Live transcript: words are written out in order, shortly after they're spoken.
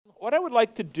what I would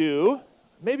like to do,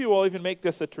 maybe we'll even make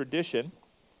this a tradition,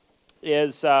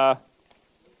 is I'd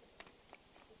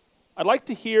like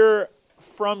to hear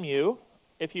from you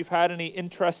if you've had any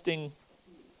interesting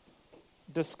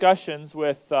discussions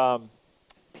with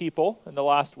people in the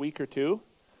last week or two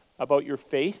about your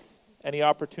faith, any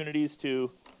opportunities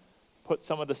to put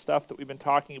some of the stuff that we've been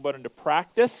talking about into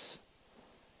practice,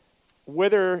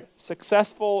 whether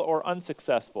successful or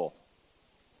unsuccessful.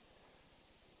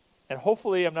 And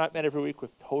hopefully I'm not met every week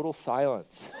with total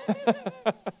silence.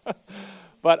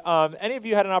 But any of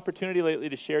you had an opportunity lately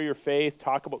to share your faith,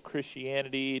 talk about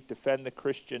Christianity, defend the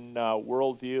Christian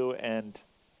worldview, and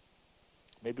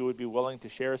maybe would be willing to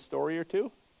share a story or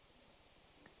two?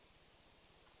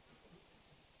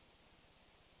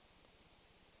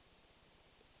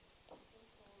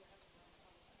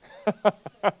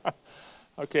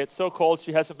 Okay, it's so cold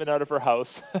she hasn't been out of her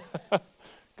house.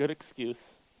 Good excuse.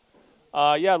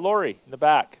 Yeah, Lori, in the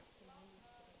back.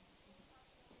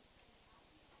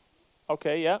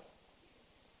 Okay, yeah.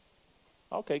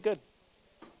 Okay, good.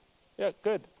 Yeah,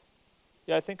 good.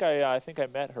 Yeah, I think I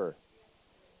met her.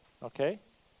 Okay.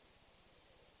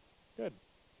 Good.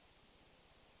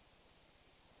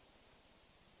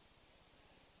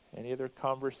 Any other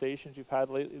conversations you've had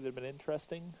lately that have been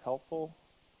interesting, helpful,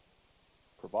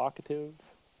 provocative?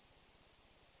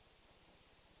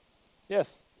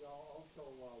 Yes. Yeah, I'll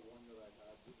tell one that I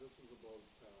had. This was about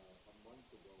a month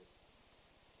ago.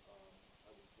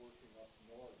 I was working up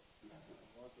north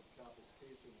of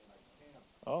Kapuskasing in a camp,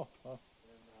 Oh. and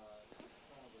it's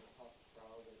kind of a tough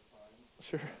crowd at times.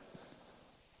 Sure.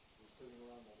 We're sitting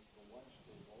around the lunch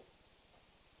table,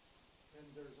 and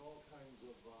there's all kinds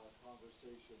of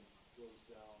conversation goes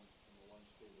down in the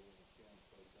lunch table in a camp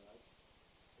like that.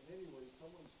 And anyway,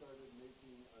 someone started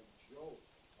making a joke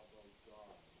about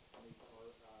God,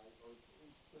 or in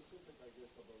specific, I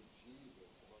guess, about Jesus,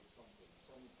 about something.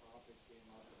 Some topic came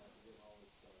up, and I forget how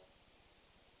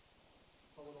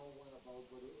it all went about,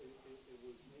 but it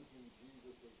was making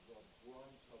Jesus as the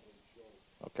brunt of a joke.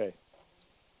 Okay.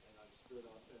 And I stood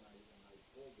up and I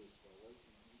told this fellow,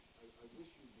 I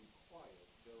wish you'd be quiet.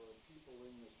 There are people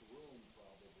in this room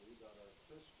probably that are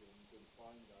Christians and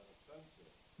find that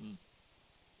offensive. Mm.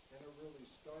 And it really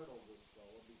startled this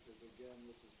fellow because, again,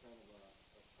 this is kind of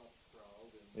a tough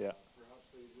crowd, and Yeah. Perhaps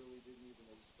they really didn't even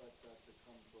expect that to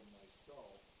come from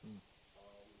myself. Mm.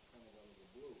 It was kind of out of the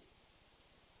blue.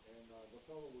 And the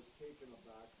fellow was taken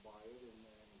aback by it and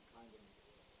kind of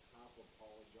half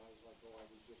apologized, like, oh, I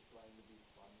was just trying to be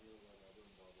funny or whatever,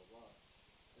 and blah, blah, blah.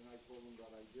 And I told him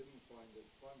that I didn't find it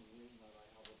funny and that I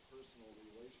have a personal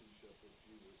relationship with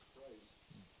Jesus Christ,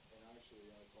 and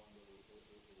actually I found it was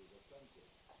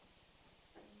offensive.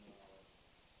 And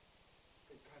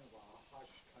it kind of a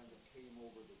hush kind of came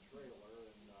over the trailer,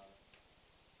 and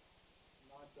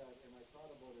not that, and I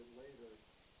thought about it later,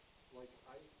 like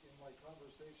in my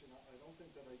conversation, I don't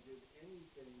think that I did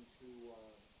anything to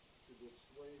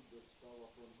dissuade this fella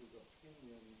from his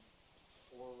opinion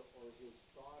or his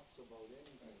thoughts about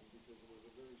anything, because it was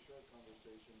a very short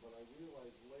conversation, but I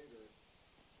realized later,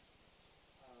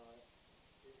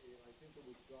 I think it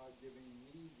was God giving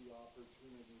me the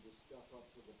opportunity to step up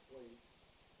to the plate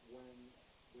when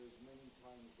there's many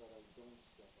times that I don't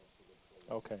step up to the plate.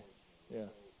 Okay. Yeah.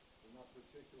 So in that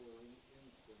particular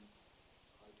instance,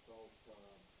 I felt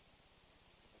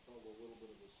a little bit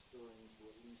of a stirring to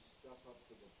at least step up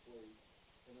to the plate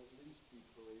and at least be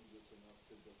courageous enough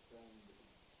to defend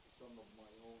some of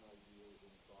my own ideas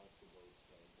and thoughts about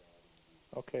God and Jesus.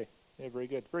 Okay. Yeah, very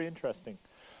good. Very interesting.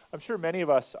 I'm sure many of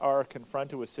us are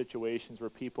confronted with situations where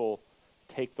people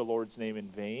take the Lord's name in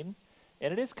vain.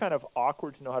 And it is kind of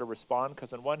awkward to know how to respond,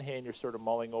 because on one hand, you're sort of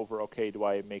mulling over, okay, do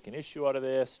I make an issue out of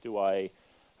this? Do I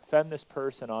offend this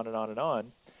person? On and on and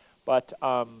on. But,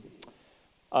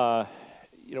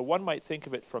 one might think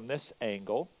of it from this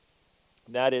angle,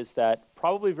 and that is that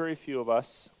probably very few of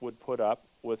us would put up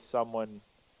with someone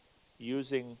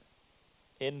using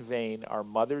in vain our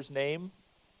mother's name,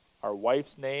 our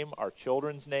wife's name, our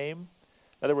children's name.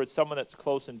 In other words, someone that's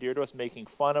close and dear to us, making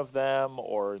fun of them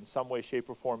or in some way, shape,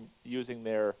 or form using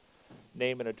their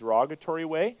name in a derogatory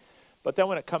way. But then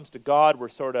when it comes to God, we're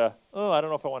sort of, I don't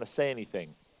know if I want to say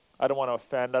anything. I don't want to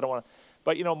offend. I don't want to.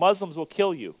 But, Muslims will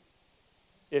kill you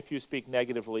if you speak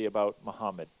negatively about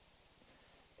Muhammad.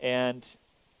 And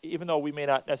even though we may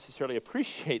not necessarily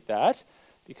appreciate that,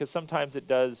 because sometimes it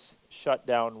does shut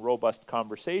down robust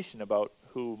conversation about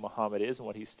who Muhammad is and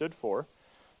what he stood for,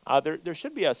 there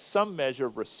should be some measure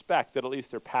of respect that at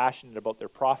least they're passionate about their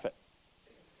prophet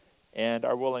and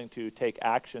are willing to take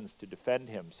actions to defend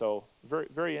him. So very,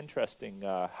 very interesting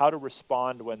how to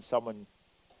respond when someone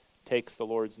takes the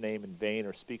Lord's name in vain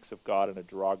or speaks of God in a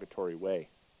derogatory way.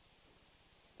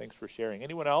 Thanks for sharing.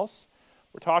 Anyone else?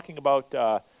 We're talking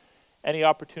about any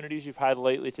opportunities you've had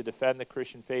lately to defend the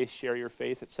Christian faith, share your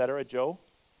faith, etc. Joe?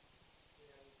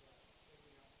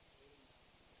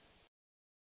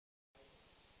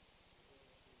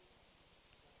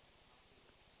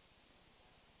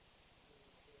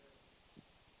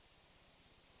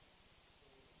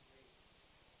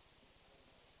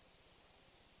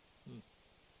 Hmm.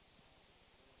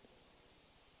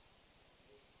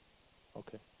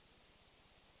 Okay.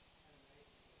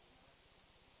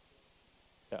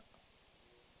 Yeah.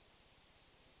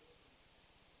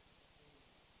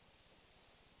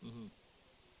 Hmm.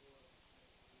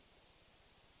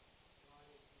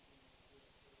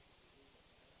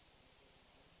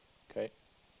 Okay.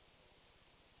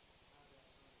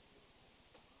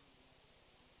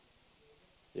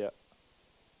 Yeah.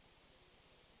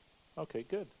 Okay,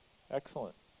 good.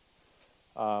 Excellent.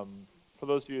 For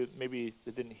those of you maybe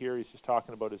that didn't hear, he's just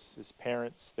talking about his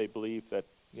parents. They believe that,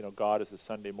 God is a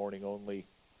Sunday morning only,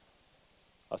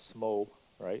 a smo,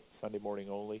 right? Sunday morning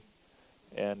only.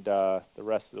 And the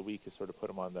rest of the week is sort of put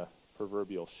him on the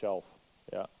proverbial shelf.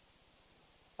 Yeah.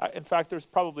 In fact, there's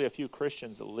probably a few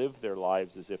Christians that live their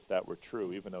lives as if that were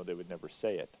true, even though they would never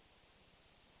say it.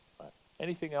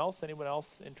 Anything else? Anyone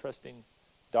else? Interesting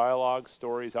dialogue,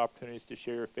 stories, opportunities to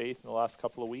share your faith in the last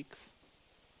couple of weeks?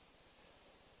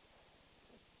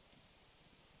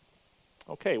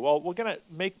 Okay, well, we're going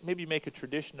to maybe make a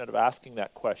tradition out of asking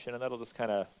that question, and that'll just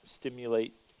kind of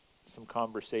stimulate some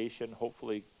conversation,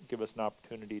 hopefully give us an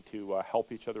opportunity to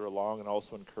help each other along and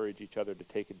also encourage each other to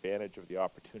take advantage of the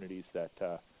opportunities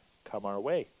that come our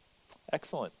way.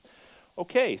 Excellent.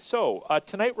 Okay, so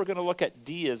tonight we're going to look at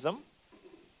deism,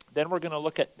 then we're going to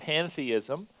look at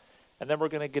pantheism, and then we're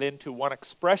going to get into one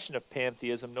expression of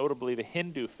pantheism, notably the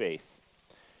Hindu faith.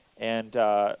 And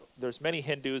there's many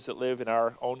Hindus that live in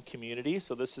our own community,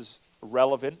 so this is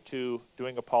relevant to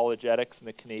doing apologetics in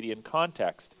the Canadian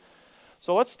context.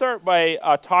 So let's start by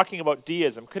talking about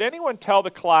deism. Could anyone tell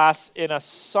the class in a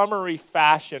summary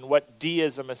fashion what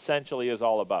deism essentially is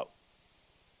all about?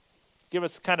 Give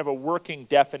us kind of a working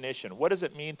definition. What does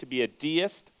it mean to be a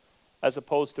deist as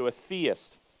opposed to a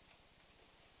theist?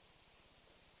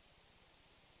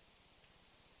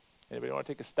 Anybody want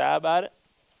to take a stab at it?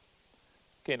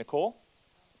 Okay, Nicole?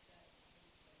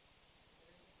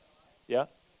 Yeah?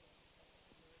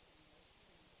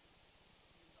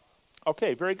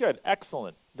 Okay, very good.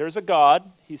 Excellent. There's a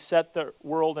God. He set the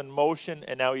world in motion,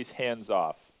 and now he's hands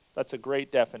off. That's a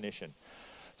great definition.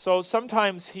 So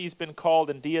sometimes he's been called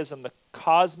in deism the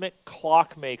cosmic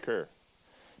clockmaker.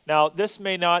 Now, this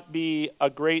may not be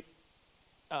a great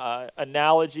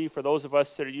analogy for those of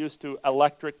us that are used to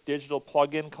electric digital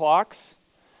plug-in clocks,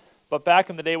 but back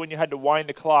in the day when you had to wind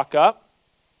a clock up,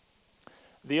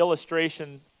 the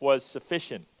illustration was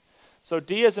sufficient. So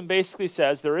deism basically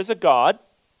says there is a God.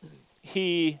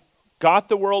 He got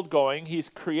the world going. He's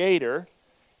creator.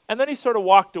 And then he sort of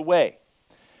walked away.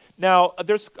 Now,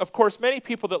 there's, of course, many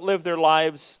people that live their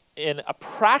lives in a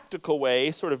practical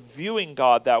way, sort of viewing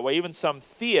God that way, even some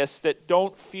theists that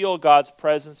don't feel God's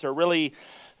presence or really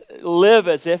live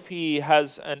as if he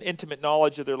has an intimate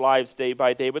knowledge of their lives day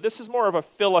by day. But this is more of a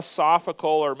philosophical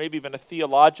or maybe even a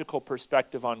theological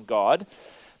perspective on God,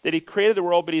 that he created the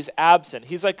world, but he's absent.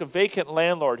 He's like a vacant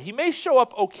landlord. He may show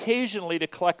up occasionally to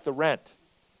collect the rent,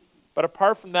 but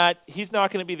apart from that, he's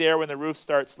not going to be there when the roof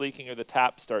starts leaking or the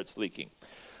tap starts leaking.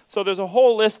 So there's a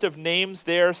whole list of names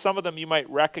there. Some of them you might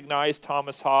recognize: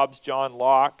 Thomas Hobbes, John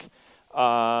Locke,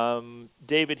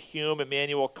 David Hume,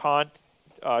 Immanuel Kant,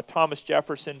 Thomas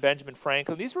Jefferson, Benjamin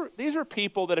Franklin. These are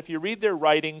people that if you read their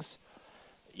writings,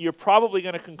 you're probably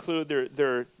going to conclude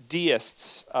they're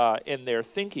deists in their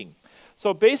thinking.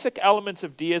 So basic elements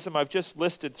of deism, I've just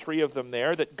listed 3 of them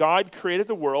there: that God created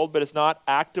the world but is not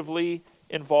actively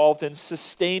involved in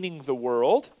sustaining the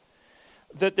world;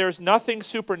 that there's nothing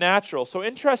supernatural. So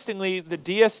interestingly, the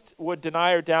deist would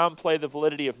deny or downplay the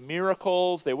validity of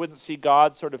miracles. They wouldn't see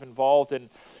God sort of involved in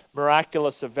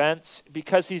miraculous events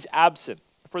because he's absent.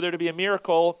 For there to be a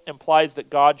miracle implies that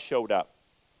God showed up.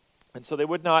 And so they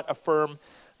would not affirm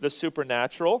the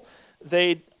supernatural.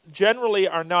 They generally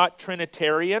are not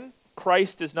Trinitarian.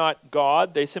 Christ is not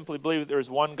God. They simply believe that there is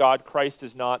one God. Christ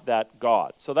is not that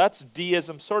God. So that's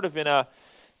deism sort of in a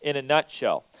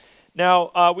nutshell.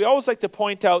 Now, we always like to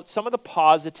point out some of the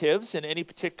positives in any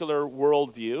particular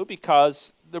worldview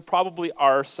because there probably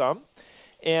are some.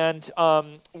 And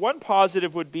one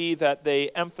positive would be that they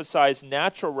emphasize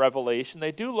natural revelation.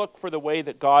 They do look for the way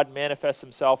that God manifests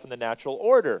himself in the natural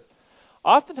order.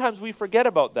 Oftentimes we forget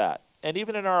about that. and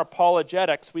even in our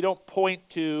apologetics, we don't point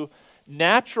to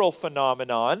natural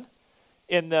phenomenon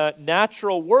in the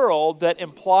natural world that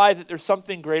imply that there's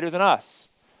something greater than us.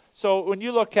 So when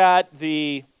you look at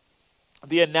the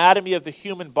anatomy of the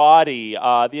human body,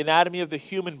 the anatomy of the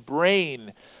human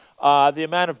brain, the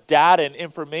amount of data and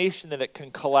information that it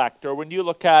can collect, or when you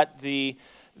look at the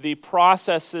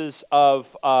processes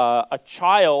of a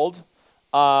child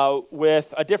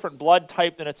with a different blood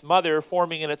type than its mother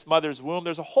forming in its mother's womb,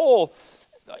 there's a whole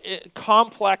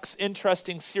complex,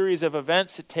 interesting series of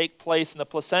events that take place in the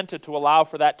placenta to allow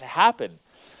for that to happen.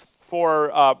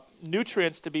 For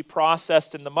nutrients to be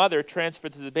processed in the mother,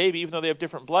 transferred to the baby, even though they have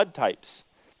different blood types.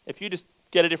 If you just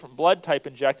get a different blood type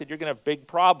injected, you're going to have big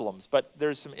problems. But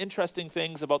there's some interesting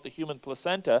things about the human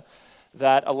placenta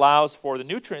that allows for the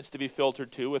nutrients to be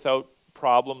filtered to without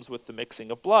problems with the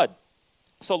mixing of blood.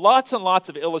 So lots and lots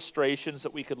of illustrations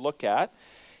that we could look at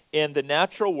in the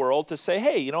natural world to say,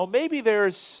 hey, maybe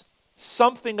there's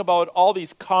something about all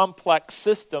these complex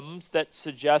systems that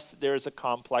suggests that there's a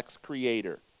complex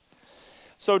creator.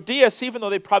 So deists, even though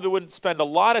they probably wouldn't spend a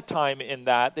lot of time in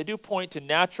that, they do point to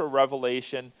natural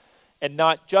revelation and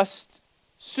not just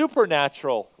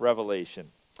supernatural revelation.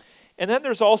 And then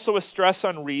there's also a stress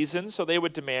on reason, so they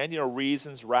would demand,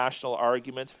 reasons, rational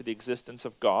arguments for the existence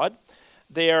of God.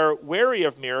 They are wary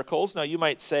of miracles. Now you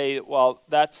might say, well,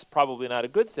 that's probably not a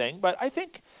good thing, but I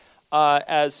think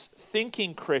as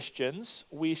thinking Christians,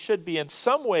 we should be in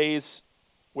some ways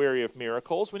wary of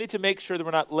miracles. We need to make sure that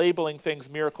we're not labeling things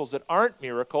miracles that aren't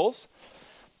miracles.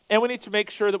 And we need to make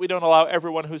sure that we don't allow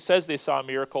everyone who says they saw a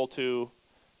miracle to,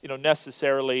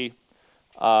 necessarily,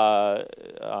 we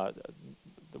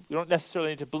don't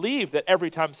necessarily need to believe that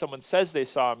every time someone says they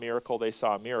saw a miracle, they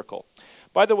saw a miracle.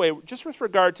 By the way, just with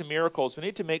regard to miracles, we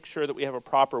need to make sure that we have a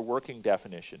proper working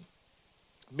definition.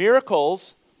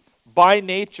 Miracles, by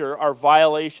nature, are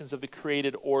violations of the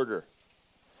created order.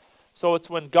 So it's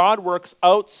when God works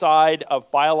outside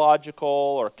of biological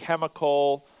or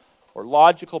chemical or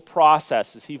logical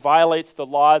processes. He violates the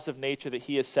laws of nature that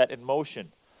he has set in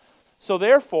motion. So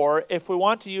therefore, if we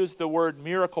want to use the word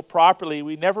miracle properly,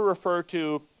 we never refer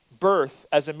to birth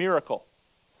as a miracle.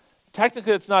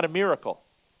 Technically, it's not a miracle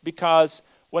because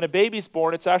when a baby's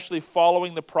born, it's actually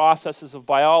following the processes of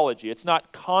biology. It's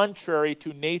not contrary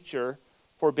to nature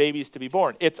for babies to be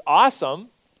born. It's awesome.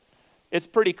 It's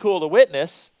pretty cool to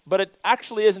witness, but it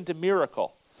actually isn't a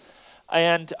miracle.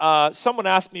 And someone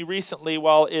asked me recently,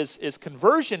 well, is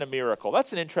conversion a miracle?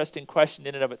 That's an interesting question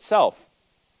in and of itself.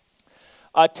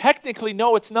 Technically,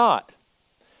 no, it's not.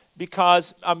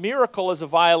 Because a miracle is a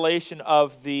violation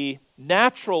of the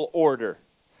natural order.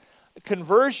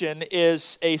 Conversion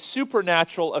is a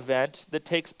supernatural event that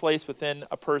takes place within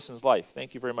a person's life.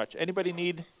 Thank you very much. Anybody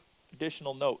need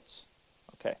additional notes?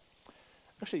 Okay.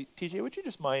 Actually, TJ, would you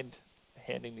just mind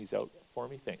handing these out for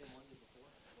me? Thanks.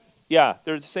 Yeah,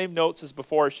 they're the same notes as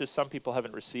before. It's just some people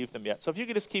haven't received them yet. So if you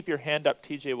could just keep your hand up,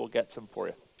 TJ will get some for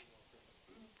you.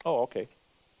 Oh, okay.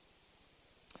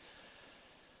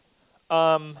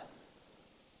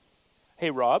 Hey,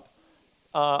 Rob,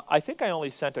 I think I only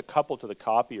sent a couple to the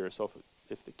copier, so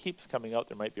if it keeps coming out,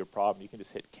 there might be a problem. You can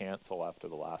just hit cancel after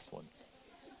the last one.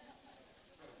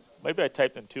 Maybe I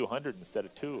typed in 200 instead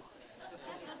of 2.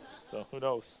 So who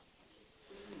knows?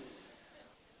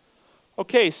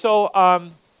 Okay, so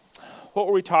what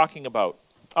were we talking about?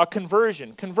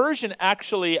 Conversion. Conversion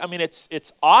actually,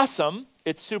 it's awesome.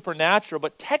 It's supernatural,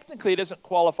 but technically it doesn't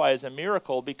qualify as a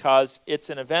miracle because it's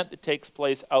an event that takes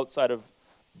place outside of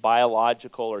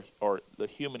biological or the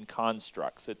human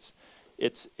constructs.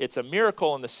 It's a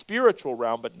miracle in the spiritual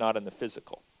realm, but not in the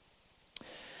physical.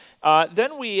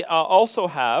 Then we also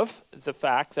have the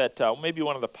fact that maybe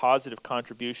one of the positive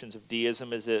contributions of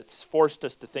deism is it's forced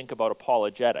us to think about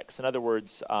apologetics. In other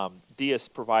words, deists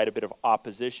provide a bit of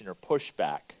opposition or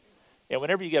pushback. And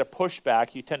whenever you get a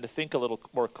pushback, you tend to think a little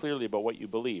more clearly about what you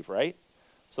believe, right?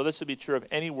 So this would be true of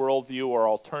any worldview or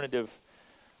alternative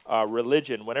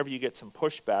religion. Whenever you get some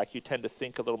pushback, you tend to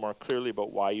think a little more clearly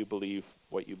about why you believe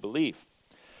what you believe.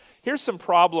 Here's some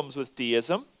problems with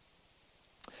deism.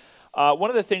 One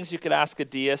of the things you could ask a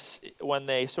deist when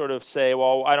they sort of say,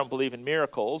 well, I don't believe in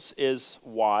miracles, is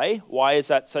why? Why is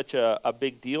that such a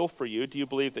big deal for you? Do you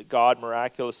believe that God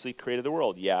miraculously created the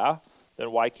world? Yeah.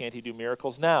 Then why can't he do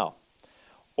miracles now?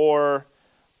 Or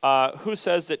who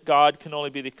says that God can only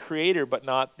be the creator but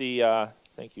not the,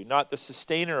 not the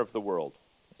sustainer of the world?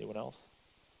 Anyone else?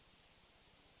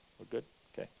 We're good?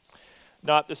 Okay.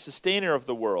 Not the sustainer of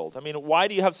the world. Why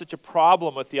do you have such a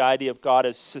problem with the idea of God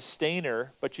as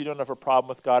sustainer, but you don't have a problem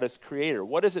with God as creator?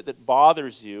 What is it that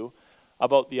bothers you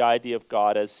about the idea of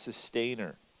God as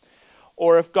sustainer?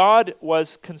 Or if God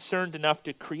was concerned enough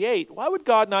to create, why would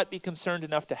God not be concerned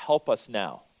enough to help us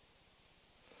now?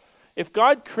 If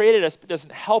God created us but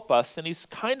doesn't help us, then he's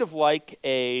kind of like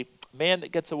a man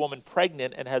that gets a woman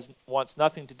pregnant and wants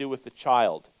nothing to do with the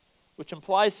child, which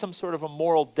implies some sort of a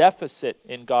moral deficit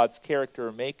in God's character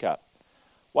or makeup.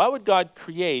 Why would God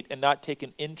create and not take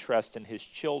an interest in his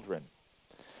children?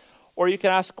 Or you can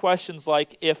ask questions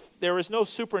like, if there is no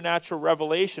supernatural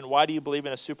revelation, why do you believe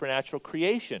in a supernatural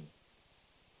creation?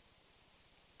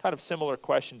 Kind of similar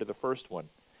question to the first one.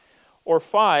 Or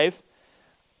 5,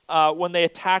 when they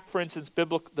attack, for instance,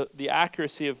 the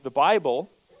accuracy of the Bible,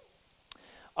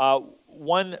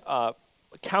 one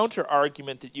counter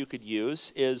argument that you could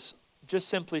use is just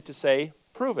simply to say,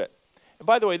 prove it. And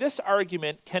by the way, this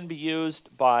argument can be used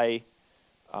by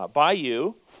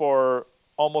you for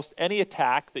almost any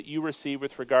attack that you receive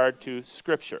with regard to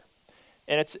Scripture.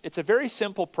 And it's a very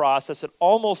simple process. It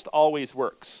almost always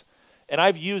works. And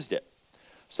I've used it.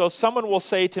 So someone will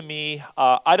say to me,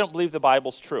 I don't believe the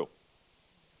Bible's true.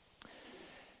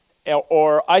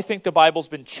 Or I think the Bible's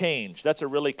been changed. That's a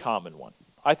really common one.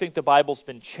 I think the Bible's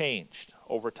been changed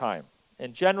over time.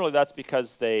 And generally that's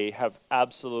because they have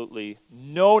absolutely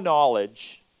no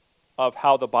knowledge of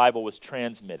how the Bible was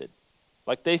transmitted.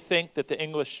 Like they think that the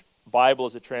English Bible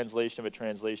is a translation of a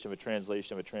translation of a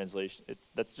translation of a translation.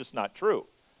 That's just not true.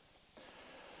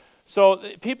 So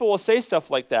people will say stuff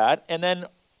like that, and then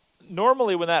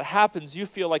normally when that happens, you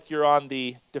feel like you're on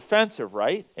the defensive,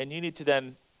 right? And you need to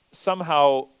then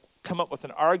somehow come up with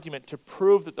an argument to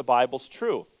prove that the Bible's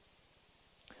true.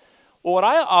 Well, what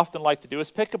I often like to do is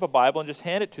pick up a Bible and just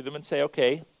hand it to them and say,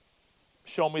 okay,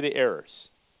 show me the errors.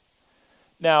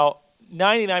 Now,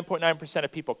 99.9%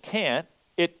 of people can't.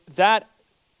 That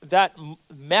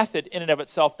method in and of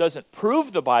itself doesn't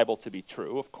prove the Bible to be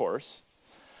true, of course.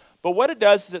 But what it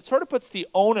does is it sort of puts the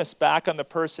onus back on the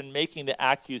person making the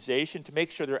accusation to make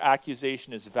sure their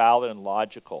accusation is valid and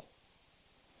logical.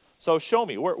 So show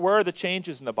me, where are the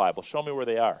changes in the Bible? Show me where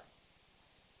they are.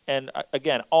 And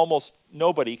again, almost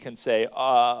nobody can say,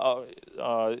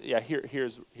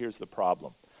 here's the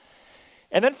problem.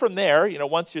 And then from there,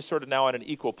 once you're sort of now on an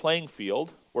equal playing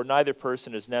field, where neither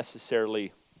person is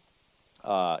necessarily,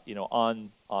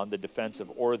 on the defensive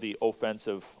or the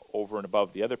offensive over and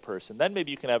above the other person, then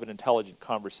maybe you can have an intelligent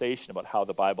conversation about how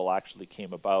the Bible actually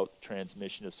came about,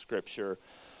 transmission of Scripture,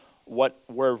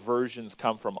 where versions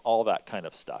come from, all that kind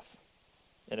of stuff.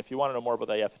 And if you want to know more about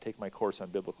that, you have to take my course on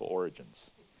biblical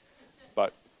origins.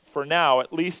 But for now,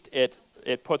 at least it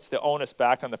puts the onus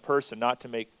back on the person not to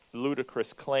make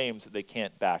ludicrous claims that they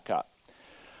can't back up.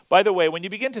 By the way, when you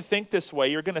begin to think this way,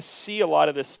 you're going to see a lot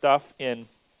of this stuff in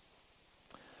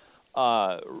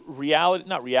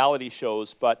not reality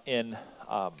shows, but in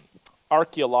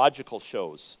archaeological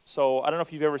shows. So I don't know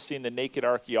if you've ever seen The Naked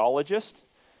Archaeologist.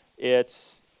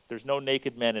 There's no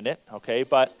naked men in it, okay?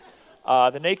 But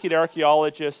The Naked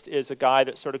Archaeologist is a guy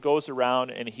that sort of goes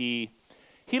around and he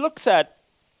looks at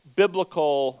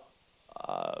biblical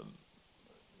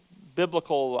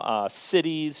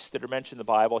cities that are mentioned in the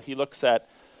Bible. He looks at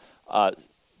kind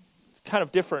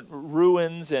of different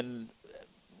ruins and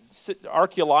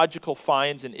archaeological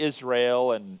finds in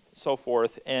Israel and so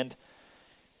forth, and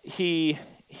he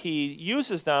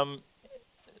uses them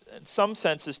in some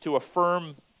senses to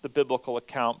affirm the biblical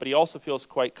account, but he also feels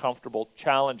quite comfortable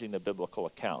challenging the biblical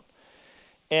account.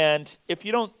 And if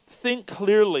you don't think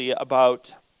clearly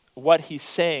about what he's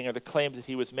saying or the claims that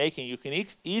he was making, you can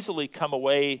easily come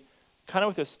away kind of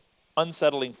with this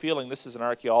unsettling feeling, this is an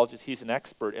archaeologist, he's an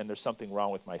expert, and there's something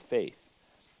wrong with my faith.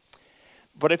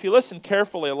 But if you listen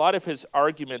carefully, a lot of his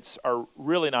arguments are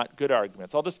really not good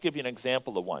arguments. I'll just give you an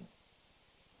example of one.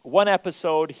 One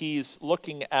episode, he's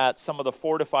looking at some of the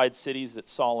fortified cities that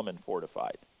Solomon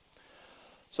fortified.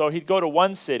 So he'd go to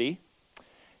one city,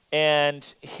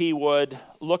 and he would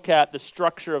look at the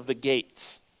structure of the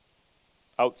gates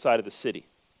outside of the city.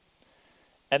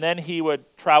 And then he would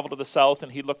travel to the south,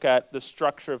 and he'd look at the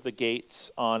structure of the gates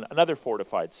on another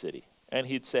fortified city. And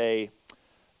he'd say,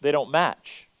 they don't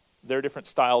match. They're different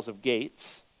styles of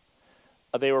gates.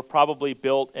 They were probably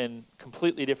built in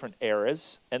completely different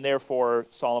eras, and therefore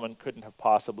Solomon couldn't have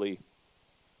possibly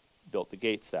built the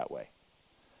gates that way.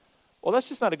 Well, that's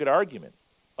just not a good argument.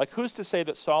 Like, who's to say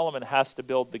that Solomon has to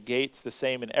build the gates the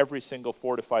same in every single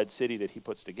fortified city that he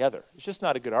puts together? It's just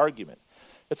not a good argument.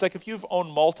 It's like if you've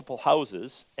owned multiple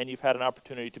houses and you've had an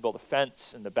opportunity to build a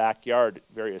fence in the backyard at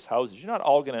various houses, you're not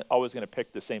always going to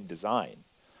pick the same design.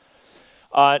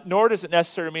 Nor does it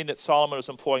necessarily mean that Solomon was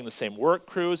employing the same work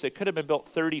crews. They could have been built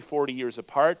 30, 40 years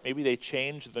apart. Maybe they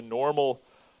changed the normal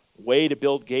way to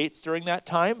build gates during that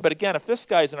time. But again, if this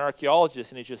guy's an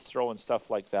archaeologist and he's just throwing stuff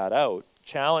like that out,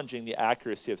 challenging the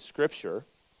accuracy of Scripture,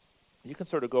 you can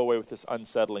sort of go away with this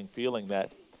unsettling feeling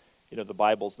that, the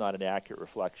Bible's not an accurate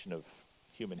reflection of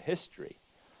human history.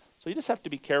 So you just have to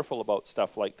be careful about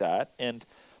stuff like that and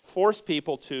force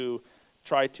people to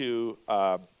try to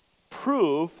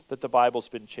prove that the Bible's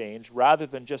been changed rather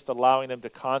than just allowing them to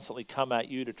constantly come at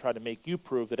you to try to make you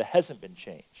prove that it hasn't been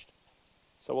changed.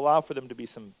 So allow for them to be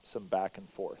some back and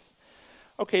forth.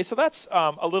 Okay, so that's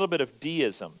a little bit of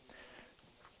deism.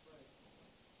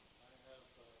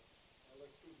 I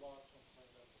like 2 blocks outside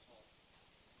of this hall.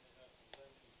 They have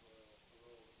conventions for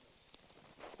rural witness.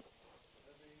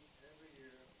 Every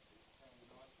year, they come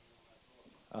knocking on my door.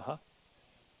 Uh-huh.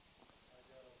 I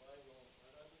got a Bible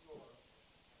right at the door.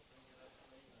 I bring it up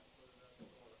clean, I put it at the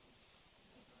door.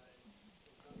 And they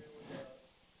come in with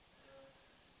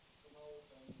come out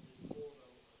and they quote a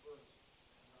verse.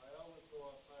 And I always go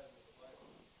outside with the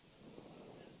Bible.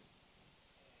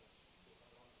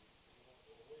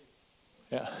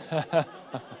 Yeah.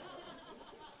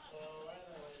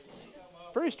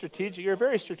 Very strategic. You're a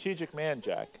very strategic man,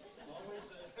 Jack. Always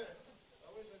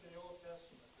in the Old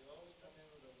Testament. They always come in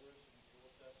with a verse in the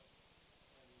Old Testament.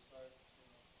 And we start,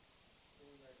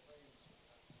 doing their claims.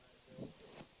 And I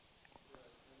say, okay,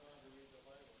 you know how to read the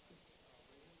Bible. I say, I'll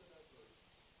bring you to that verse.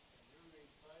 And you read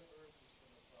 5 verses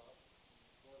from the top,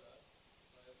 before that,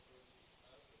 5 verses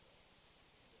after that.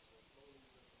 And it's a totally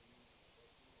different meaning of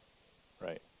what you want to say.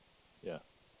 Right. Yeah.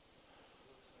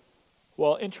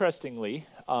 Well, interestingly,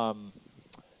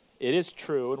 it is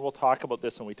true, and we'll talk about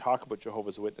this when we talk about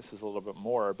Jehovah's Witnesses a little bit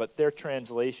more, but their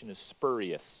translation is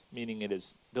spurious, meaning it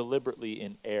is deliberately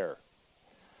in error.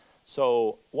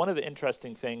 So one of the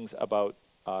interesting things about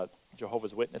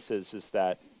Jehovah's Witnesses is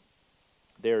that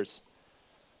there's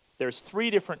 3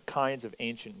 different kinds of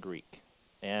ancient Greek.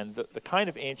 And the kind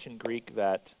of ancient Greek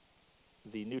that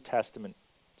the New Testament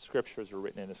scriptures are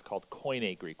written in is called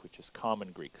Koine Greek, which is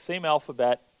common Greek. Same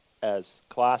alphabet as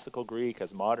classical Greek,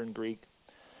 as modern Greek,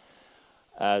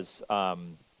 as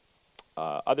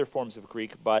other forms of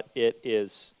Greek, but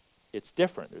it's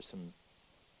different. There's some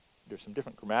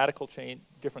different grammatical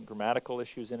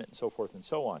issues in it, and so forth and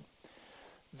so on.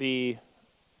 The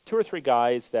 2 or 3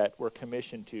 guys that were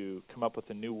commissioned to come up with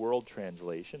a New World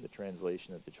Translation, the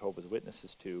translation that the Jehovah's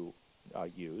Witnesses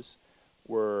use,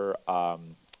 were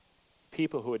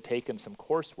people who had taken some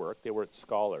coursework. They weren't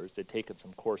scholars. They'd taken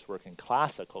some coursework in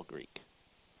classical Greek.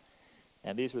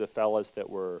 And these were the fellows that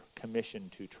were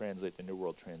commissioned to translate the New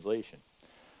World Translation.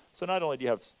 So not only do you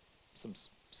have some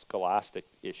scholastic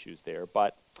issues there,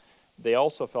 but they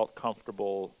also felt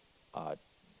comfortable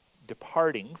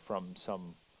departing from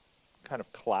some kind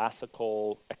of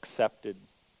classical accepted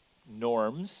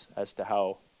norms as to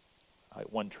how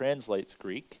one translates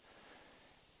Greek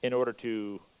in order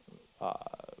to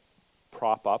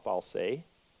prop up, I'll say,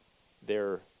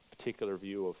 their particular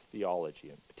view of theology,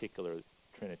 in particular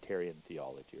Trinitarian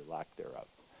theology or lack thereof.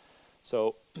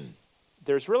 So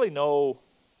there's really no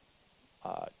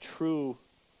true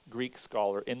Greek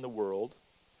scholar in the world,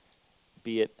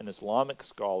 be it an Islamic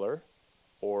scholar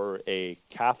or a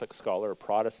Catholic scholar, a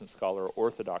Protestant scholar, or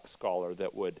Orthodox scholar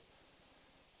that would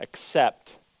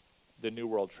accept the New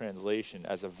World Translation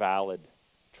as a valid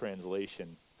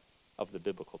translation of the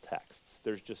biblical texts.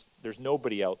 There's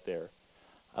nobody out there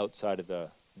outside of the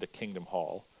Kingdom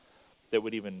Hall that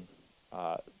would even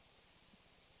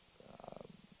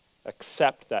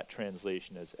accept that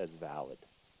translation as valid.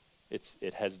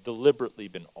 It has deliberately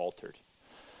been altered.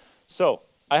 So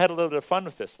I had a little bit of fun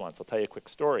with this once. I'll tell you a quick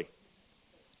story.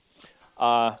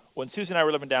 When Susan and I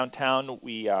were living downtown,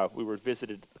 we were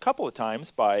visited a couple of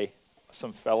times by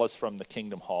some fellas from the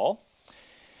Kingdom Hall.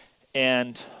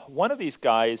 And one of these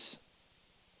guys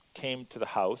came to the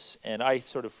house, and I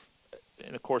sort of,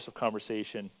 in the course of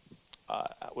conversation,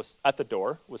 was at the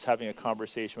door, was having a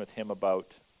conversation with him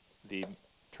about the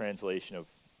translation of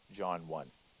John 1,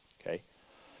 okay?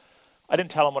 I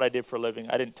didn't tell him what I did for a living.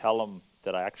 I didn't tell him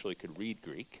that I actually could read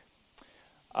Greek,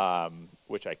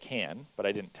 which I can, but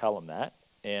I didn't tell him that.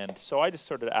 And so I just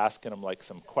started asking him like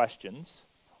some questions,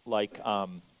 like,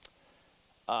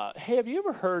 hey, have you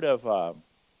ever heard of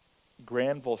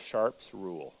Granville Sharp's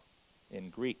rule in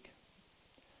Greek?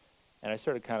 And I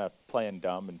started kind of playing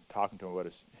dumb and talking to him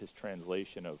about his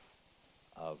translation of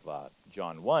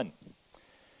John 1.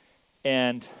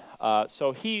 And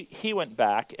so he went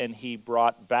back and he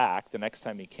brought back, the next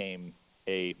time he came,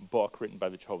 a book written by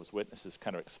the Jehovah's Witnesses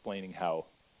kind of explaining how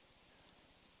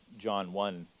John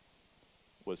 1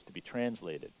 was to be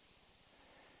translated.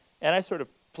 And I sort of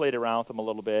played around with him a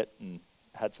little bit and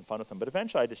had some fun with him, but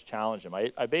eventually I just challenged him.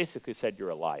 I basically said, you're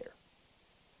a liar.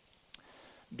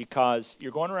 Because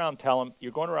you're going around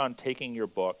taking your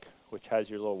book, which has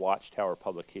your little Watchtower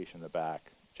publication in the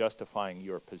back, justifying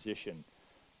your position.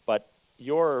 But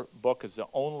your book is the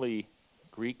only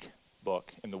Greek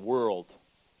book in the world,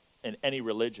 in any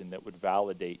religion, that would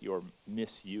validate your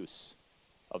misuse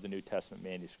of the New Testament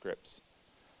manuscripts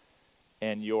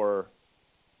and your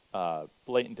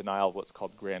blatant denial of what's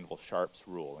called Granville-Sharp's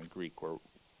rule in Greek, where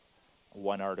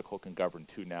one article can govern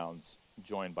two nouns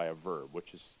joined by a verb,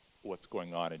 which is what's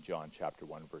going on in John chapter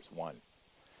 1, verse 1.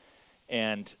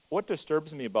 And what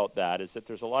disturbs me about that is that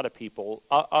there's a lot of people,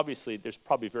 obviously there's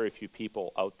probably very few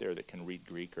people out there that can read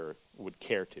Greek or would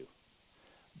care to.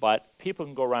 But people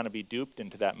can go around and be duped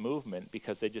into that movement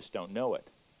because they just don't know it,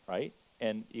 right?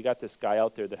 And you got this guy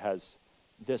out there that has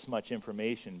this much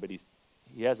information, but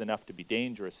he has enough to be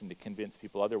dangerous and to convince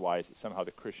people otherwise that somehow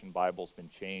the Christian Bible's been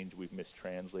changed, we've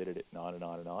mistranslated it, and on and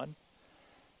on and on. And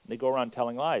they go around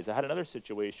telling lies. I had another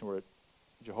situation where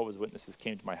Jehovah's Witnesses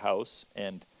came to my house,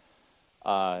 and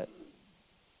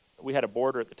we had a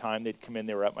boarder at the time. They'd come in,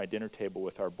 they were at my dinner table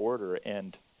with our boarder,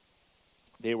 and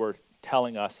they were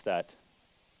telling us that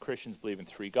Christians believe in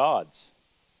three gods.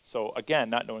 So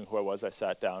again, not knowing who I was, I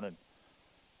sat down and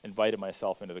invited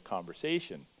myself into the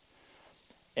conversation.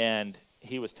 And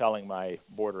he was telling my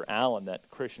boarder, Alan,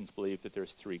 that Christians believe that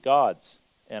there's three gods.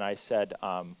 And I said,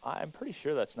 I'm pretty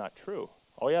sure that's not true.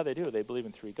 Oh yeah, they do. They believe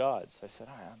in three gods. I said,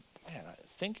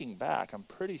 thinking back, I'm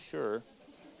pretty sure,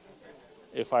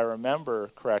 if I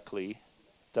remember correctly,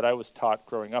 that I was taught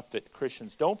growing up that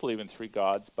Christians don't believe in three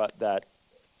gods, but that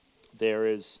there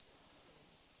is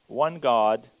one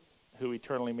God who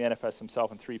eternally manifests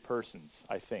himself in three persons,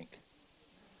 I think.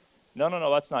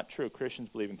 No, that's not true. Christians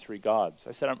believe in three gods.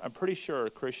 I said, I'm pretty sure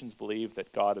Christians believe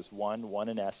that God is one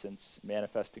in essence,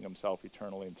 manifesting himself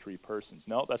eternally in three persons.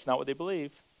 No, that's not what they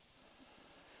believe.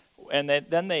 And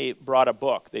then they brought a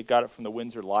book. They got it from the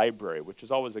Windsor Library, which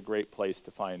is always a great place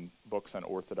to find books on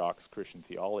Orthodox Christian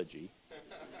theology.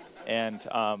 And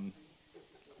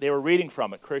they were reading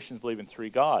from it, Christians believe in three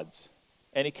gods.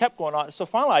 And he kept going on. So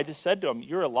finally I just said to him,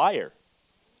 you're a liar.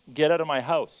 Get out of my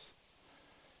house.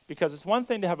 Because it's one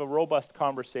thing to have a robust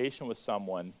conversation with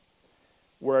someone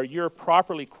where you're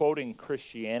properly quoting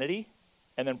Christianity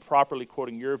and then properly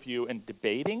quoting your view and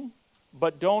debating,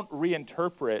 but don't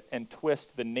reinterpret and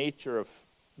twist the nature of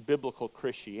biblical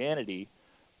Christianity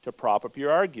to prop up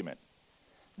your argument.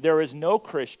 There is no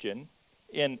Christian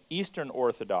in Eastern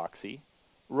Orthodoxy,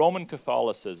 Roman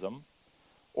Catholicism,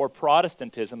 or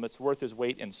Protestantism that's worth his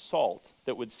weight in salt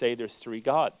that would say there's three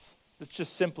gods. It's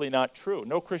just simply not true.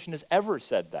 No Christian has ever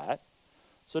said that.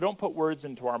 So don't put words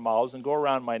into our mouths and go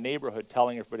around my neighborhood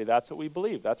telling everybody that's what we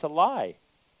believe. That's a lie.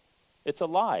 It's a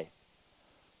lie.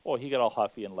 Well, he got all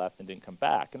huffy and left and didn't come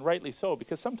back. And rightly so,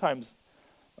 because sometimes,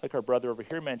 like our brother over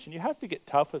here mentioned, you have to get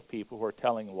tough with people who are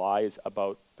telling lies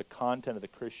about the content of the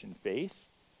Christian faith.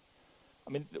 I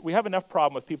mean, we have enough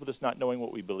problem with people just not knowing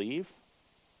what we believe.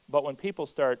 But when people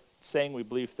start saying we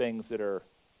believe things that are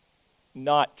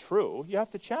not true, you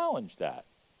have to challenge that.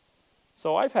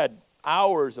 So I've had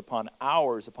hours upon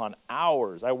hours upon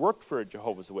hours. I worked for a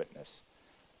Jehovah's Witness.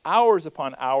 Hours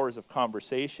upon hours of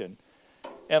conversation.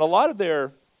 And a lot of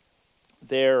their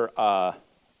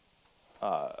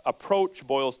approach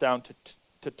boils down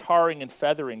to tarring and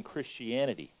feathering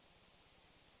Christianity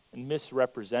and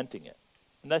misrepresenting it.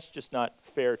 And that's just not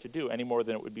fair to do any more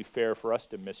than it would be fair for us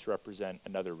to misrepresent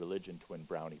another religion to win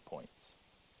brownie points.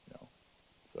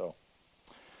 So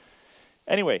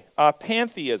anyway,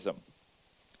 pantheism.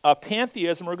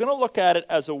 Pantheism, we're going to look at it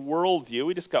as a worldview.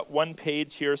 We just got one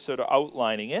page here sort of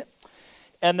outlining it.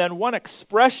 And then one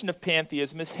expression of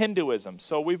pantheism is Hinduism.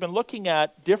 So we've been looking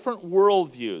at different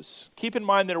worldviews. Keep in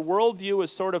mind that a worldview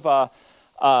is sort of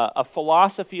a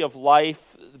philosophy of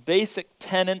life, basic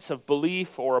tenets of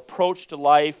belief or approach to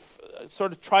life. It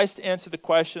sort of tries to answer the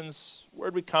questions, where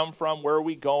did we come from, where are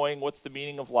we going, what's the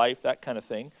meaning of life, that kind of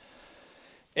thing.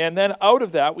 And then out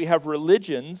of that, we have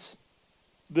religions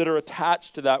that are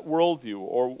attached to that worldview,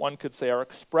 or one could say are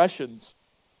expressions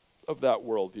of that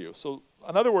worldview. So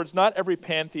in other words, not every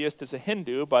pantheist is a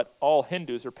Hindu, but all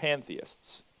Hindus are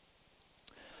pantheists.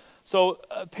 So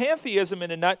pantheism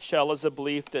in a nutshell is a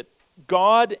belief that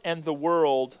God and the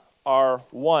world are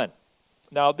one.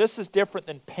 Now this is different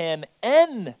than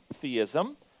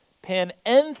panentheism.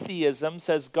 Panentheism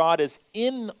says God is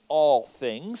in all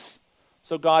things.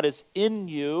 So God is in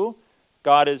you,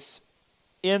 God is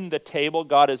in the table,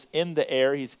 God is in the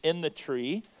air, he's in the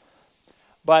tree.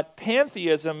 But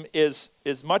pantheism is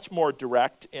much more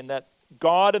direct in that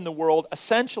God and the world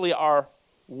essentially are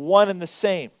one and the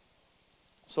same.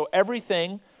 So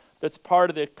everything that's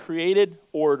part of the created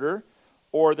order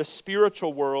or the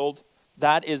spiritual world,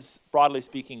 that is, broadly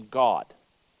speaking, God.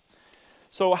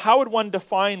 So how would one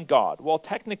define God? Well,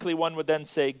 technically one would then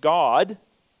say God,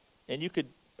 and you could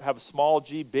have a small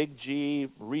g, big G,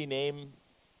 rename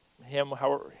him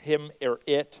or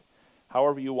it,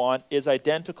 however you want, is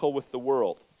identical with the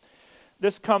world.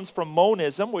 This comes from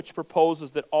monism, which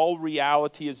proposes that all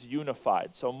reality is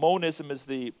unified. So monism is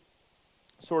the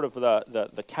sort of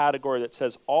the category that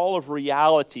says all of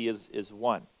reality is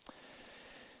one.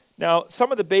 Now,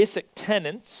 some of the basic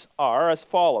tenets are as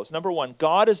follows. Number one,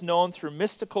 God is known through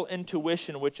mystical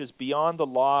intuition, which is beyond the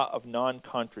law of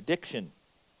non-contradiction.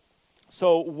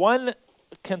 So one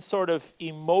can sort of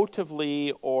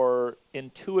emotively or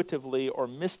intuitively or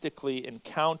mystically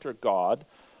encounter God,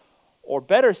 or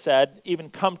better said, even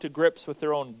come to grips with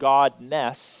their own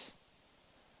godness,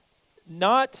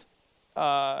 not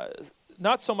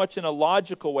so much in a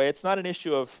logical way. It's not an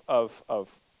issue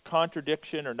of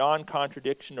contradiction or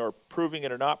non-contradiction or proving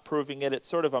it or not proving it. It's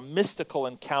sort of a mystical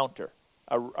encounter,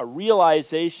 a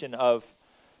realization of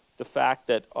the fact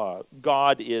that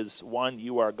God is one,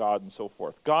 you are God, and so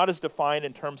forth. God is defined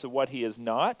in terms of what he is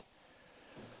not.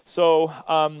 So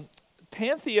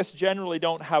pantheists generally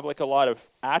don't have like a lot of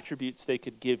attributes they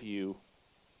could give you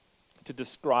to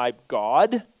describe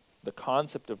God, the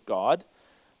concept of God.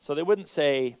 So they wouldn't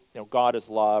say, God is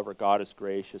love or God is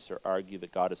gracious or argue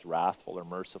that God is wrathful or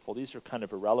merciful. These are kind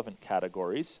of irrelevant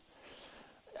categories.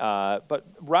 But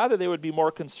rather they would be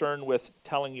more concerned with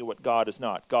telling you what God is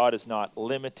not. God is not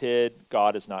limited.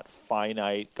 God is not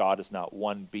finite. God is not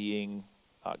one being.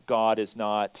 God is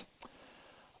not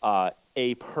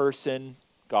a person.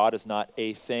 God is not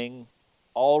a thing.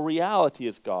 All reality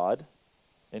is God,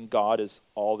 and God is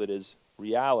all that is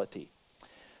reality.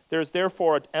 There is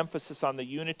therefore an emphasis on the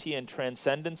unity and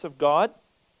transcendence of God.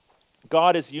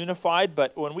 God is unified,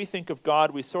 but when we think of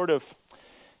God, we sort of,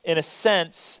 in a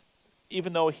sense,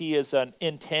 even though he is an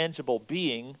intangible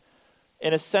being,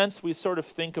 in a sense we sort of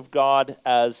think of God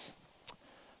as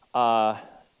a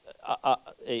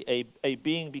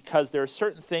being because there are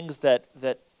certain things that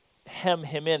hem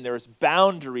him in. There's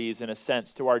boundaries, in a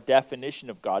sense, to our definition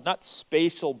of God. Not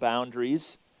spatial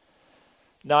boundaries,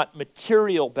 not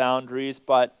material boundaries,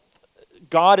 but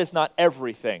God is not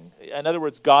everything. In other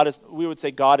words, we would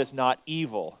say God is not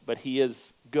evil, but he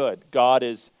is good. God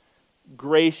is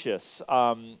gracious,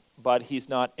 but he's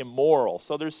not immoral.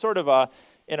 So there's sort of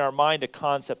in our mind, a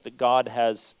concept that God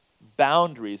has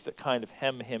boundaries that kind of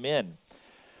hem him in.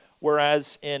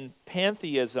 Whereas in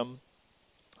pantheism,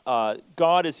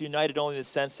 God is united only in the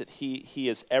sense that he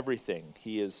is everything.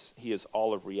 He is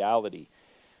all of reality.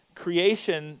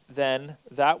 Creation, then,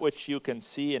 that which you can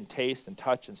see and taste and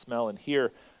touch and smell and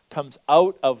hear, comes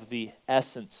out of the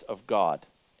essence of God,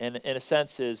 and in a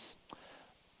sense is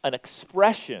an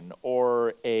expression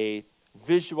or a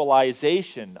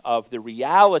visualization of the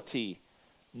reality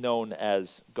known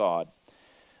as God.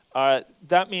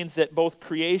 That means that both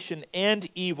creation and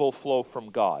evil flow from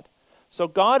God. So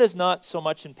God is not so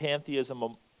much in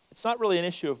pantheism, it's not really an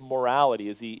issue of morality.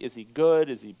 Is he good?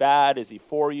 Is he bad? Is he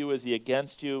for you? Is he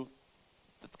against you?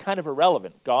 That's kind of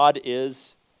irrelevant. God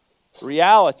is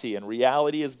reality, and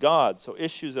reality is God. So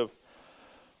issues of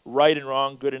right and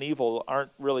wrong, good and evil,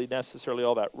 aren't really necessarily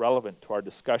all that relevant to our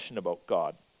discussion about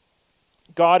God.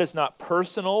 God is not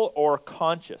personal or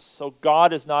conscious. So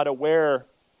God is not aware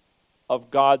of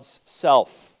God's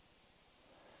self.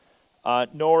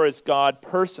 Nor is God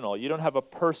personal. You don't have a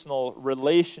personal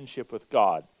relationship with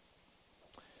God,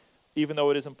 even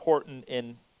though it is important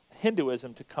in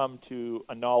Hinduism to come to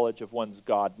a knowledge of one's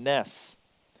godness.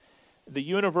 The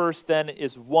universe then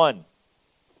is one.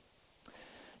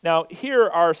 Now, here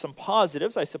are some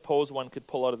positives I suppose one could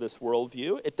pull out of this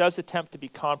worldview. It does attempt to be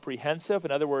comprehensive.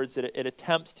 In other words, it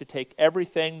attempts to take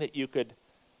everything that you could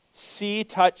see,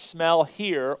 touch, smell,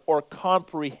 hear, or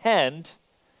comprehend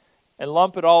and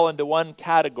lump it all into one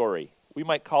category. We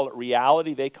might call it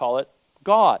reality. They call it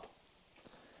God.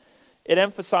 It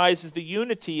emphasizes the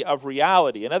unity of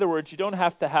reality. In other words, you don't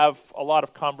have to have a lot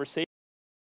of conversation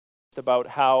about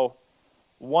how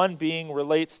one being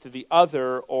relates to the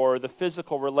other, or the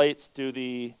physical relates to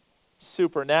the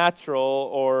supernatural,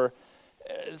 or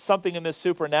something in the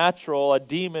supernatural, a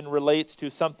demon relates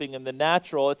to something in the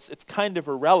natural. It's kind of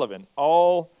irrelevant.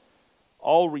 All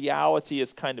reality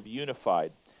is kind of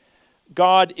unified.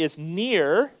 God is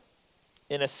near,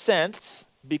 in a sense,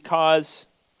 because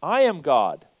I am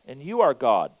God and you are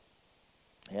God.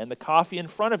 And the coffee in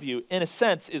front of you, in a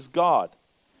sense, is God.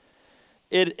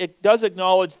 It does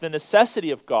acknowledge the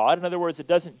necessity of God. In other words, it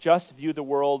doesn't just view the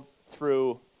world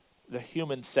through the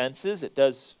human senses. It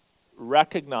does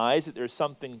recognize that there's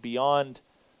something beyond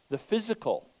the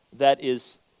physical that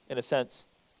is, in a sense,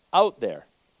 out there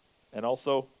and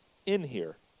also in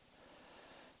here.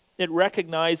 It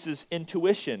recognizes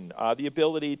intuition, the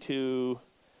ability to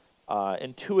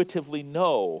intuitively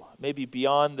know, maybe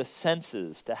beyond the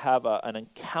senses, to have an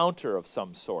encounter of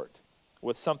some sort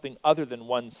with something other than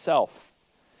oneself.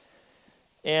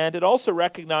 And it also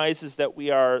recognizes that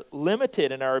we are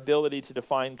limited in our ability to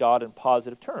define God in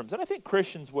positive terms. And I think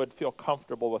Christians would feel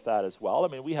comfortable with that as well. I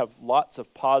mean, we have lots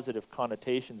of positive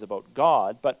connotations about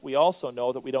God, but we also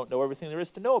know that we don't know everything there is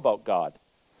to know about God.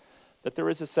 That there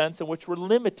is a sense in which we're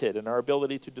limited in our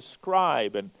ability to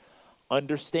describe and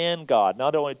understand God.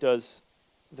 Not only does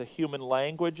the human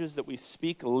languages that we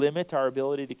speak limit our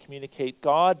ability to communicate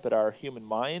God, but our human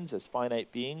minds as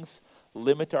finite beings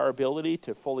limit our ability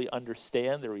to fully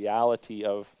understand the reality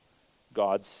of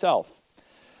God's self.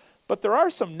 But there are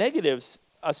some negatives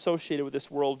associated with this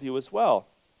worldview as well.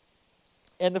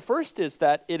 And the first is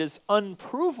that it is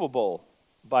unprovable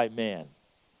by man.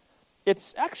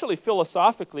 It's actually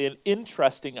philosophically an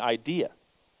interesting idea.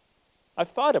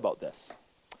 I've thought about this.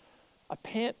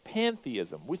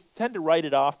 Pantheism. We tend to write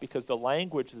it off because the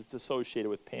language that's associated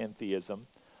with pantheism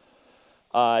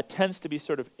tends to be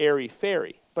sort of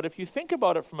airy-fairy. But if you think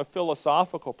about it from a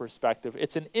philosophical perspective,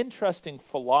 it's an interesting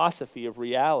philosophy of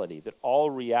reality, that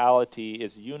all reality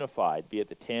is unified, be it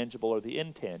the tangible or the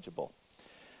intangible.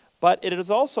 But it is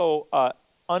also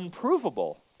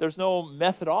unprovable. There's no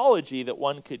methodology that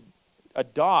one could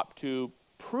adopt to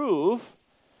prove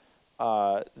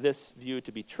this view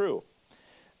to be true.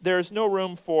 There's no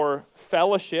room for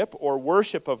fellowship or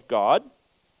worship of God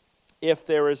if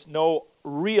there is no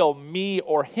real me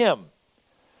or him.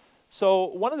 So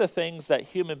one of the things that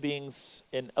human beings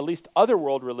in at least other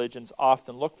world religions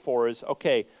often look for is,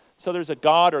 okay, so there's a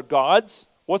God or gods.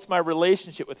 What's my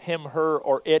relationship with him, her,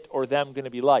 or it, or them going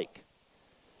to be like?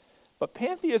 But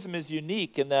pantheism is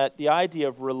unique in that the idea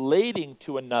of relating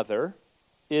to another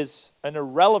is an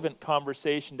irrelevant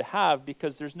conversation to have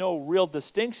because there's no real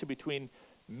distinction between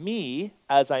me,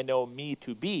 as I know me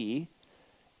to be,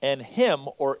 and him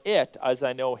or it, as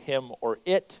I know him or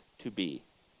it to be.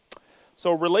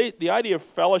 So the idea of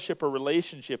fellowship or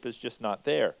relationship is just not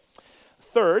there.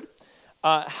 Third,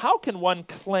 how can one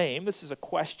claim, this is a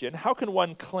question, how can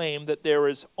one claim that there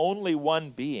is only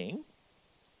one being,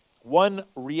 one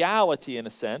reality in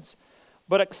a sense,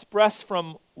 but expressed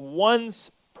from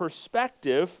one's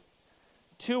perspective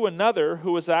to another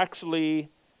who is actually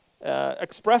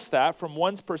express that from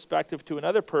one's perspective to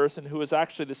another person who is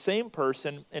actually the same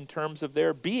person in terms of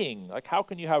their being? Like, how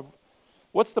can you have,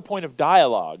 what's the point of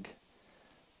dialogue?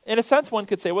 In a sense, one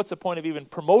could say, what's the point of even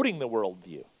promoting the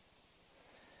worldview?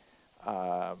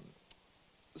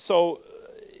 So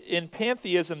in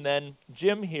pantheism then,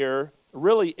 Jim here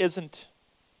really isn't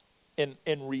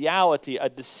in reality a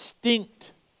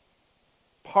distinct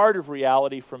part of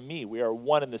reality from me. We are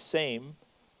one and the same,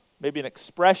 maybe an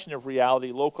expression of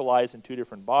reality localized in two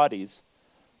different bodies,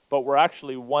 but we're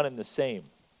actually one and the same.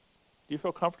 Do you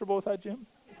feel comfortable with that, Jim?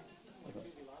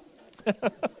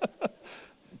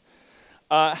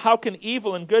 How can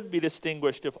evil and good be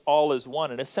distinguished if all is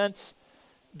one? In a sense,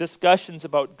 discussions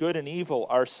about good and evil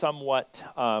are somewhat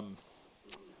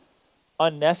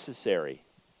unnecessary,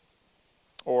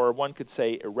 or one could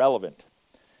say irrelevant.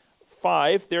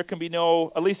 5, there can be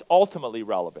no, at least ultimately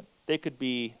relevant. They could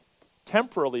be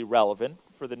temporally relevant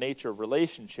for the nature of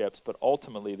relationships, but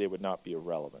ultimately they would not be of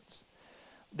relevance.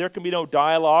 There can be no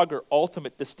dialogue or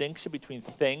ultimate distinction between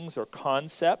things or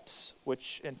concepts,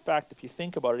 which, in fact, if you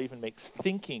think about it, even makes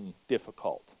thinking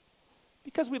difficult.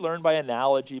 Because we learn by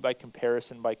analogy, by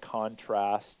comparison, by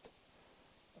contrast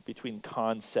between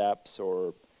concepts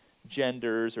or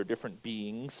genders or different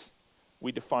beings.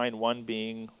 We define one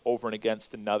being over and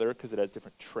against another because it has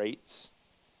different traits.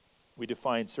 We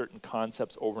define certain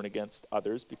concepts over and against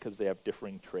others because they have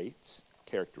differing traits,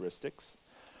 characteristics.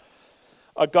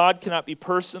 A God cannot be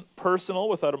personal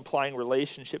without implying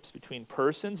relationships between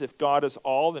persons. If God is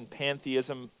all, then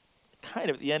pantheism, kind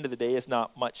of at the end of the day, is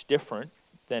not much different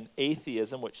than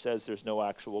atheism, which says there's no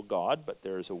actual God, but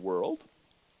there is a world.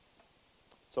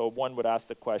 So one would ask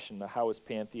the question, how is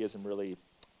pantheism really,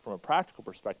 from a practical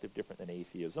perspective, different than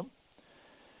atheism?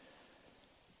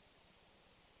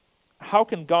 How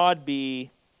can God be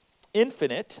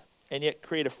infinite and yet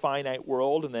create a finite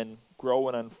world and then grow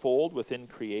and unfold within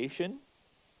creation?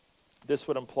 This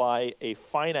would imply a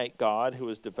finite God who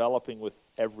is developing with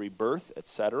every birth,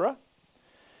 etc.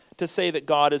 To say that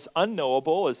God is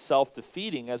unknowable is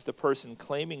self-defeating, as the person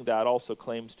claiming that also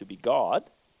claims to be God.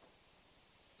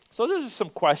 So those are some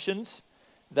questions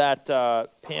that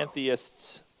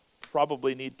pantheists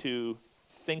probably need to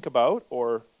think about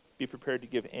or be prepared to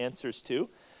give answers to.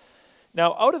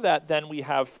 Now, out of that, then, we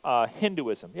have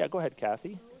Hinduism. Yeah, go ahead,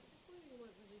 Kathy. I was just wondering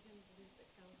what religion believes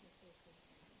that counts as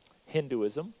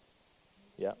Hinduism.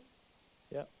 Yeah,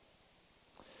 yeah.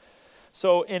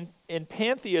 So in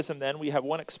pantheism, then, we have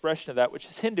one expression of that, which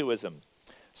is Hinduism.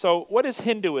 So what is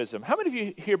Hinduism? How many of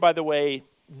you here, by the way,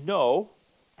 know,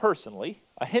 personally,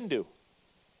 a Hindu?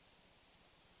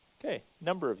 Okay,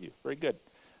 number of you. Very good.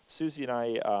 Susie and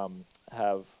I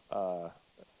have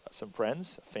some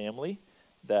friends, family,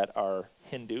 that are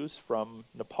Hindus from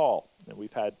Nepal, and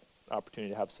we've had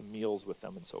opportunity to have some meals with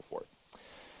them and so forth.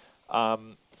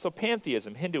 So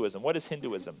pantheism, Hinduism. What is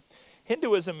Hinduism?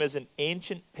 Hinduism is an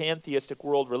ancient pantheistic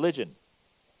world religion.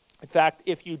 In fact,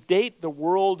 if you date the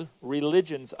world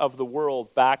religions of the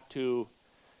world back to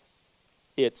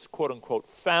its quote-unquote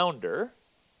founder,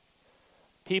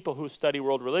 people who study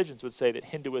world religions would say that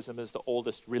Hinduism is the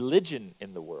oldest religion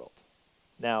in the world.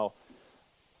 Now,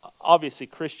 obviously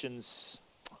Christians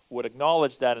would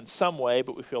acknowledge that in some way,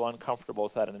 but we feel uncomfortable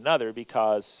with that in another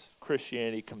because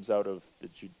Christianity comes out of the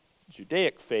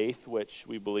Judaic faith, which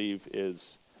we believe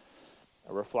is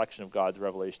a reflection of God's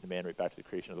revelation to man right back to the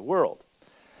creation of the world.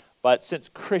 But since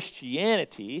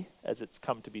Christianity, as it's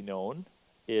come to be known,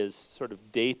 is sort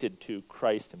of dated to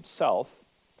Christ himself,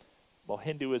 well,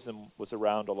 Hinduism was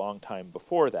around a long time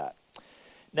before that.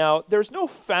 Now, there's no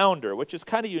founder, which is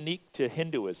kind of unique to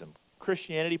Hinduism.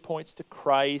 Christianity points to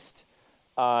Christ,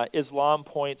 Islam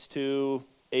points to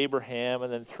Abraham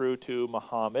and then through to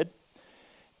Muhammad,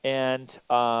 and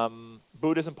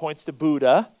Buddhism points to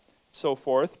Buddha, so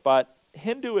forth, but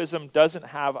Hinduism doesn't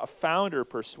have a founder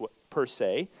per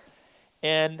se,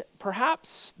 and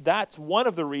perhaps that's one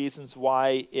of the reasons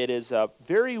why it is a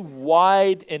very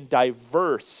wide and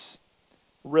diverse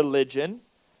religion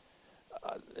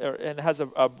and has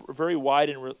a very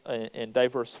wide and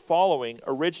diverse following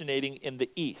originating in the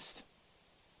East.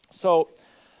 So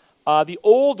the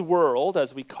old world,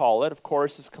 as we call it, of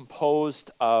course, is composed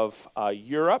of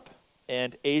Europe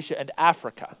and Asia and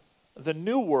Africa. The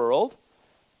New World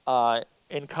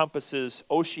encompasses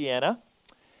Oceania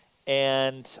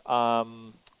and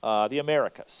the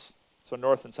Americas, so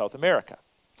North and South America.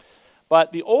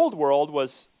 But the Old World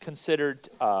was considered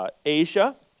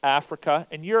Asia, Africa,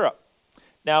 and Europe.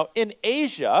 Now, in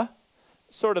Asia,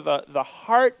 sort of the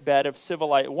heartbed of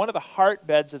one of the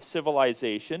heartbeds of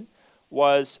civilization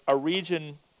was a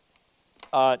region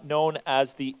known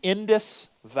as the Indus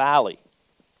Valley.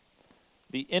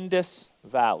 The Indus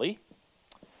Valley.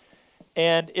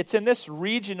 And it's in this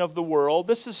region of the world.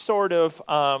 This is sort of,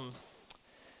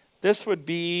 this would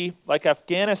be, like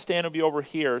Afghanistan would be over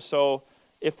here. So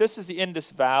if this is the Indus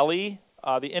Valley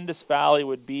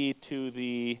would be to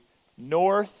the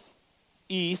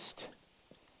northeast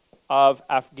of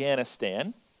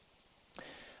Afghanistan.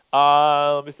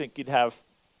 Let me think, you'd have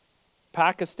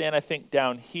Pakistan, I think,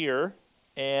 down here,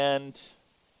 and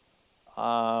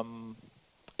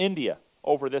India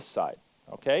over this side,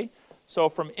 okay? So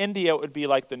from India, it would be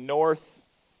like the north,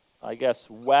 I guess,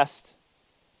 west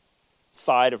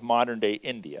side of modern-day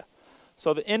India.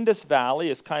 So the Indus Valley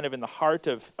is kind of in the heart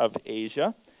of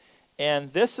Asia,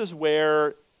 and this is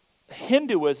where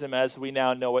Hinduism, as we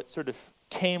now know it, sort of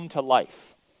came to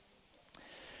life.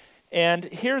 And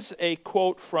here's a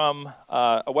quote from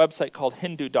a website called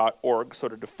hindu.org,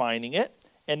 sort of defining it.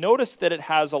 And notice that it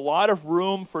has a lot of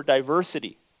room for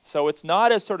diversity. So it's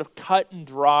not as sort of cut and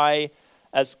dry,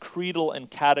 as creedal and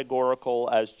categorical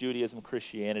as Judaism,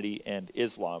 Christianity, and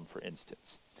Islam, for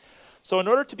instance. So in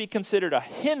order to be considered a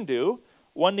Hindu,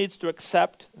 one needs to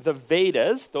accept the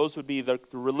Vedas, those would be the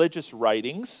religious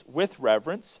writings, with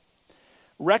reverence,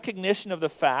 recognition of the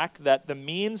fact that the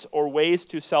means or ways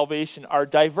to salvation are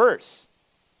diverse.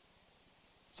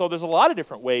 So there's a lot of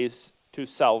different ways to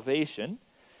salvation.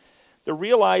 The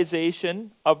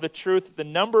realization of the truth that the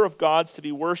number of gods to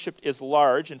be worshipped is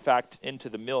large, in fact, into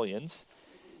the millions.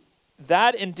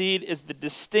 That indeed is the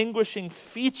distinguishing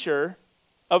feature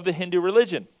of the Hindu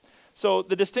religion. So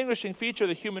the distinguishing feature of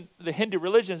the Hindu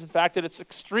religion is, in fact, that it's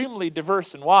extremely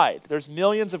diverse and wide. There's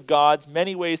millions of gods,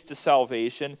 many ways to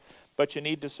salvation, but you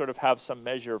need to sort of have some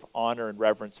measure of honor and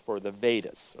reverence for the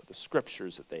Vedas, or the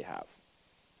scriptures that they have.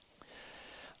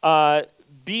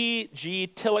 B.G.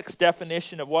 Tilak's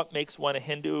definition of what makes one a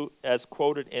Hindu, as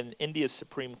quoted in India's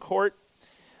Supreme Court,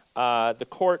 the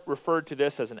court referred to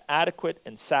this as an adequate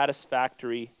and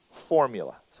satisfactory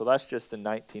formula. So that's just in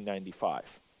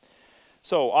 1995.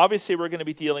 So obviously we're going to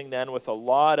be dealing then with a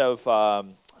lot of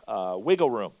wiggle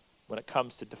room when it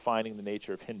comes to defining the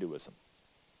nature of Hinduism.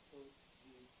 So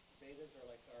the Vedas are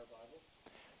like our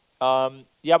Bible?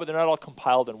 Yeah, but they're not all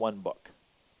compiled in one book.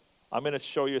 I'm going to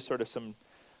show you sort of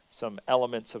some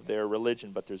elements of their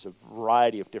religion, but there's a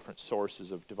variety of different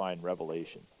sources of divine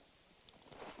revelation.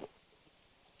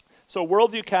 So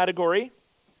worldview category,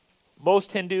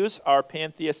 Most Hindus are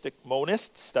pantheistic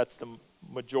monists. That's the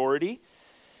majority.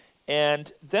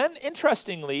 And then,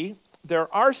 interestingly,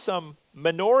 there are some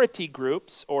minority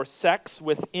groups or sects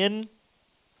within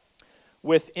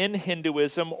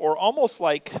Hinduism, or almost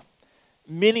like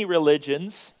mini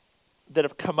religions that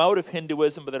have come out of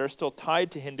Hinduism but that are still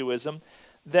tied to Hinduism,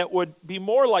 that would be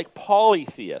more like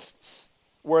polytheists,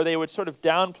 where they would sort of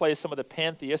downplay some of the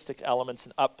pantheistic elements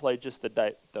and upplay just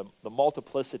the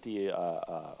multiplicity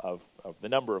of the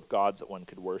number of gods that one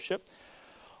could worship.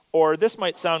 Or this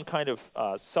might sound kind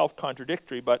of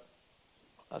self-contradictory, but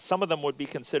some of them would be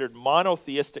considered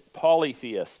monotheistic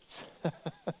polytheists.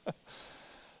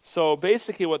 So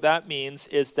basically what that means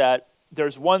is that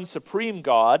there's one supreme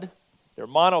God. They're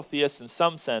monotheists in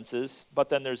some senses, but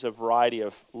then there's a variety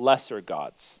of lesser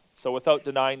gods. So without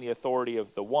denying the authority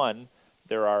of the one,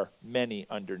 there are many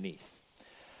underneath.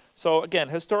 So again,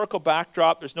 historical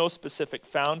backdrop, there's no specific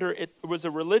founder. It was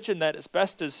a religion that, as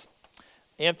best as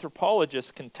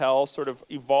anthropologists can tell, sort of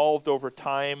evolved over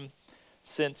time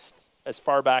since as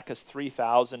far back as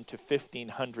 3000 to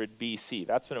 1500 BC.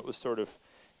 That's when it was sort of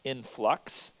in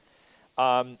flux.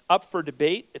 Up for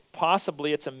debate,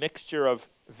 it's a mixture of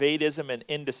Vedism and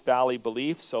Indus Valley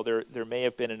beliefs, so there may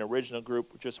have been an original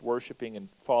group just worshiping and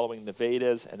following the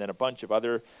Vedas, and then a bunch of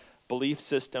other belief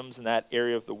systems in that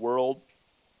area of the world,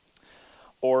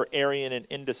 or Aryan and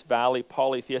Indus Valley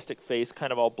polytheistic faiths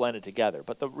kind of all blended together.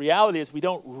 But the reality is we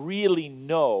don't really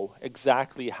know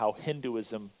exactly how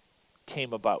Hinduism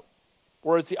came about,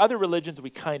 whereas the other religions we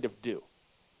kind of do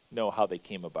know how they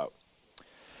came about.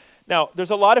 Now, there's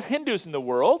a lot of Hindus in the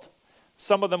world.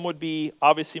 Some of them would be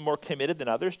obviously more committed than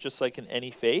others, just like in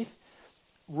any faith.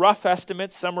 Rough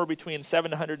estimates, somewhere between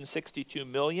 762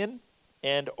 million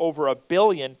and over 1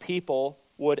 billion people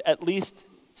would at least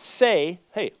say,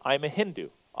 hey, I'm a Hindu.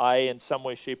 I, in some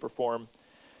way, shape, or form,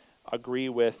 agree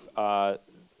with,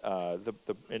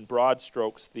 in broad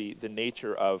strokes, the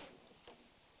nature of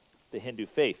the Hindu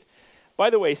faith.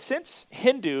 By the way, since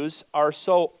Hindus are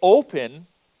so open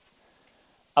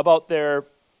about their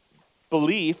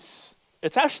beliefs,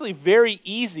 it's actually very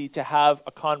easy to have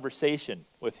a conversation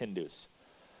with Hindus.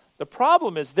 The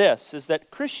problem is this, is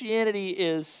that Christianity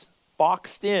is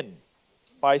boxed in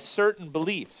by certain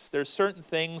beliefs. There's certain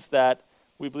things that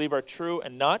we believe are true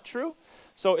and not true.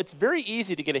 So it's very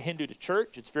easy to get a Hindu to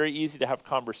church. It's very easy to have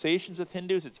conversations with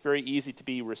Hindus. It's very easy to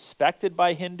be respected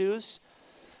by Hindus,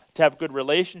 to have good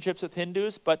relationships with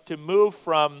Hindus, but to move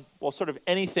from, well, sort of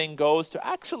anything goes to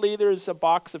actually there's a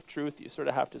box of truth you sort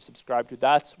of have to subscribe to.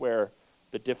 That's where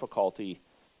the difficulty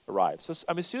arrives. So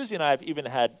I mean, Susie and I have even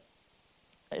had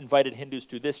invited Hindus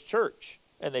to this church,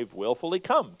 and they've willfully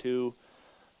come to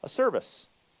a service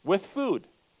with food,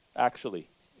 actually,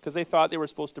 because they thought they were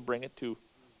supposed to bring it to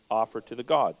offer to the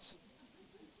gods.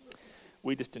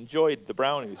 We just enjoyed the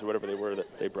brownies or whatever they were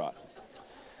that they brought.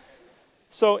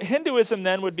 So Hinduism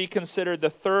then would be considered the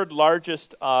third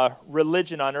largest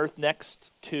religion on earth, next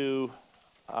to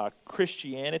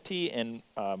Christianity and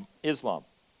Islam.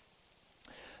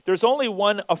 There's only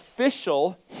one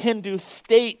official Hindu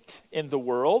state in the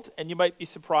world, and you might be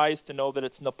surprised to know that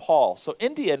it's Nepal. So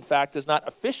India, in fact, is not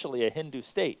officially a Hindu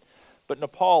state, but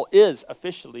Nepal is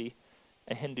officially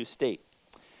a Hindu state.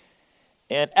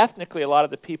 And ethnically, a lot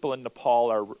of the people in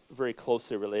Nepal are very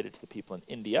closely related to the people in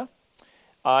India.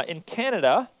 In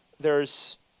Canada,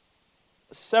 there's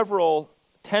several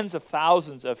tens of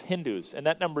thousands of Hindus, and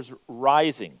that number's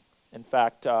rising. In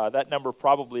fact, that number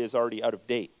probably is already out of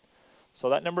date. So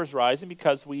that number is rising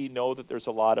because we know that there's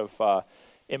a lot of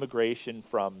immigration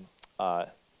from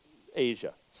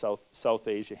Asia, South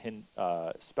Asia,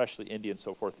 especially India and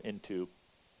so forth, into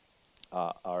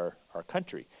our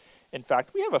country. In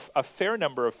fact, we have a fair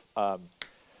number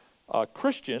of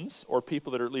Christians, or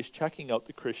people that are at least checking out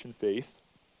the Christian faith,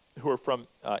 who are from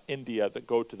India that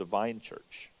go to the Vine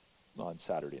Church on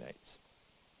Saturday nights.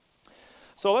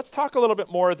 So let's talk a little bit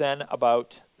more then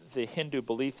about the Hindu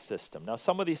belief system. Now,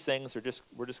 some of these things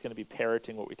we're just going to be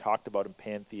parroting what we talked about in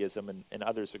pantheism, and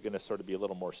others are going to sort of be a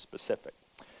little more specific.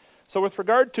 So with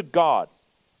regard to God,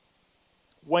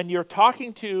 when you're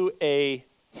talking to a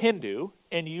Hindu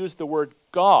and you use the word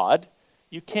God,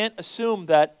 you can't assume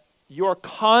that your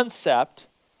concept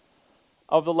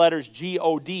of the letters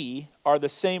G-O-D are the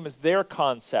same as their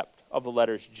concept of the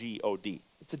letters G-O-D.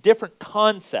 It's a different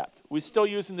concept. We're still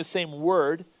using the same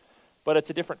word, but it's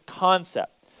a different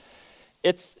concept.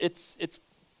 It's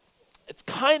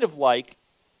kind of like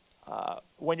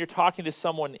when you're talking to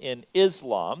someone in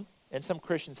Islam, and some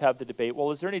Christians have the debate,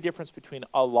 well, is there any difference between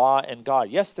Allah and God?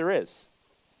 Yes, there is.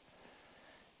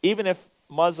 Even if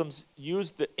Muslims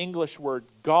use the English word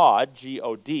God,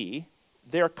 G-O-D,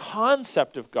 their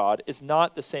concept of God is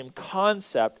not the same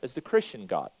concept as the Christian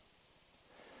God.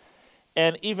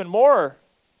 And even more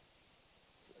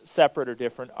separate or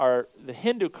different are the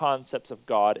Hindu concepts of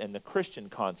God and the Christian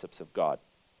concepts of God.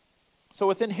 So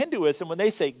within Hinduism, when they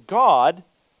say God,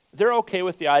 they're okay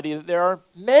with the idea that there are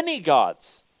many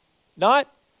gods,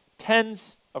 not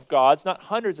tens of gods, not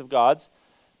hundreds of gods,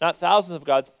 not thousands of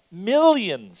gods,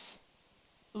 millions,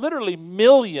 literally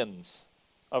millions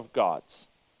of gods.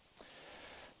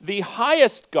 The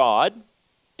highest God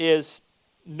is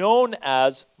known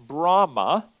as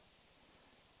Brahma,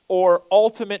 or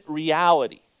ultimate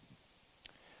reality.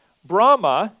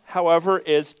 Brahma, however,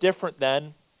 is different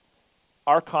than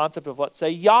our concept of, let's say,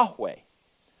 Yahweh.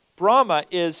 Brahma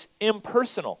is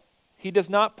impersonal. He does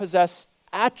not possess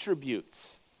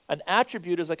attributes. An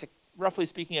attribute is like, roughly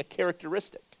speaking, a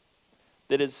characteristic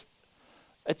that is,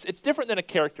 it's different than a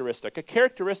characteristic. A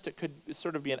characteristic could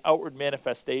sort of be an outward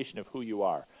manifestation of who you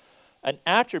are. An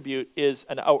attribute is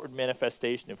an outward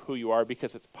manifestation of who you are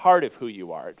because it's part of who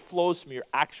you are. It flows from your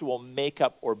actual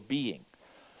makeup or being.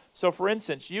 So for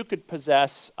instance, you could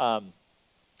possess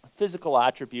physical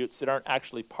attributes that aren't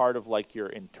actually part of like your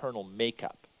internal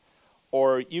makeup.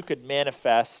 Or you could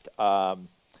manifest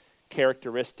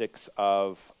characteristics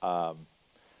of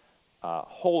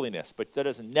holiness, but that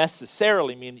doesn't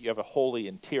necessarily mean that you have a holy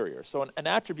interior. So an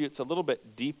attribute's a little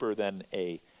bit deeper than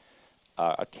a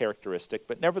characteristic,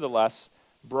 but nevertheless,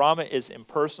 Brahma is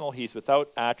impersonal. He's without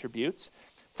attributes.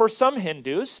 For some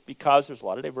Hindus, because there's a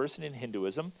lot of diversity in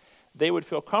Hinduism, they would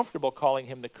feel comfortable calling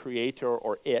him the creator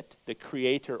or it, the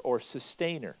creator or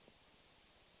sustainer.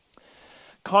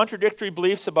 Contradictory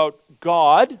beliefs about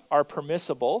God are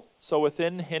permissible. So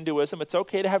within Hinduism, it's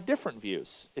okay to have different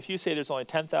views. If you say there's only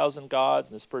 10,000 gods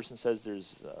and this person says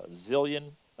there's a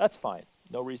zillion, that's fine.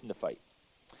 No reason to fight.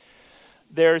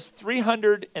 There's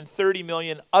 330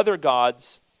 million other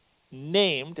gods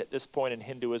named at this point in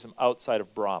Hinduism outside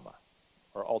of Brahma,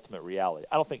 or ultimate reality.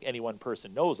 I don't think any one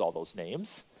person knows all those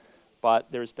names,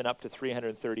 but there's been up to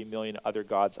 330 million other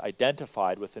gods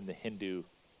identified within the Hindu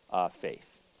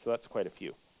faith. So that's quite a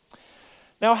few.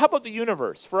 Now, how about the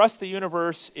universe? For us, the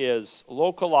universe is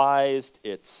localized,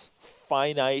 it's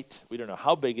finite. We don't know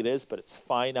how big it is, but it's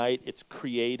finite, it's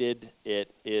created,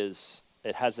 it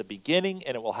has a beginning,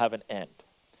 and it will have an end.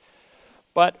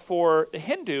 But for the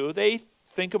Hindu, they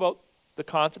think about the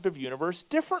concept of universe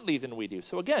differently than we do.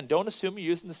 So again, don't assume you're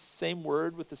using the same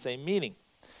word with the same meaning.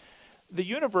 The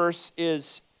universe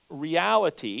is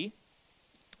reality.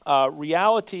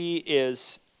 Reality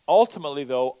is ultimately,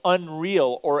 though,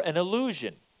 unreal or an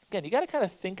illusion. Again, you got to kind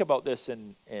of think about this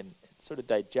and sort of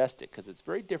digest it, because it's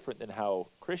very different than how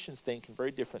Christians think and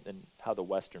very different than how the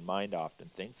Western mind often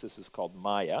thinks. This is called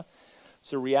Maya.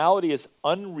 So reality is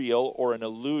unreal or an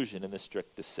illusion in the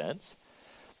strictest sense.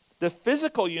 The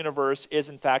physical universe is,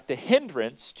 in fact, a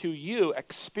hindrance to you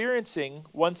experiencing,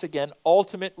 once again,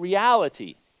 ultimate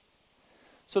reality.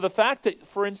 So the fact that,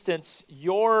 for instance,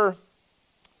 your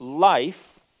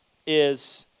life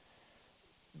is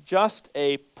just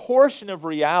a portion of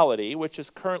reality, which is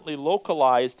currently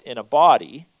localized in a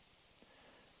body,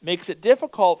 makes it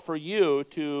difficult for you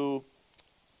to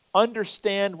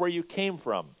understand where you came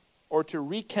from or to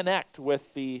reconnect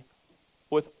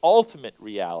with ultimate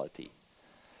reality.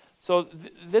 So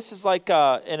this is like,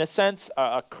 in a sense,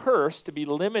 a curse to be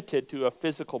limited to a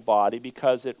physical body,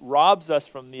 because it robs us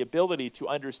from the ability to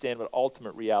understand what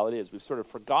ultimate reality is. We've sort of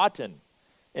forgotten,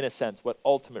 in a sense, what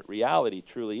ultimate reality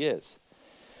truly is.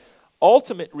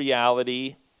 Ultimate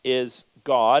reality is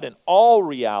God, and all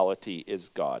reality is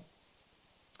God.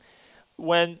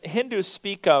 When Hindus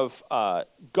speak of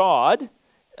God,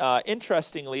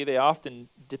 interestingly, they often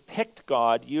depict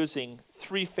God using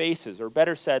three faces, or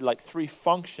better said, like three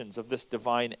functions of this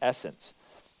divine essence.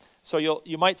 So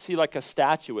you might see like a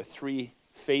statue with three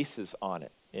faces on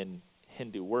it in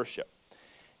Hindu worship.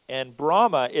 And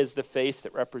Brahma is the face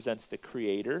that represents the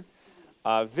creator.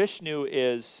 Vishnu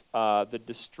is the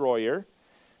destroyer,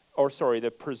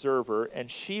 the preserver,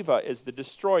 and Shiva is the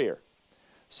destroyer.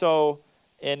 So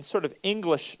in sort of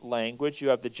English language, you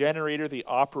have the generator, the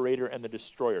operator, and the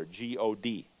destroyer,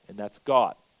 G-O-D, and that's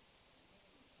God.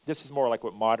 This is more like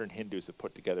what modern Hindus have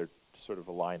put together to sort of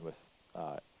align with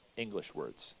English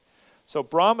words. So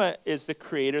Brahma is the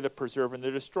creator, the preserver, and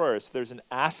the destroyer. So there's an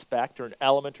aspect or an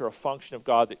element or a function of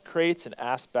God that creates, an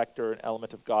aspect or an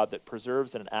element of God that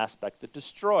preserves, and an aspect that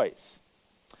destroys.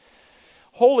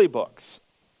 Holy books.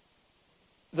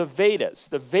 The Vedas,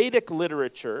 the Vedic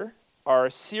literature, are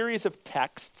a series of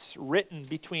texts written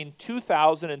between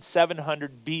 2000 and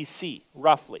 700 BC,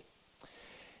 roughly.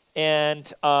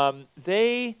 And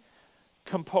they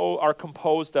are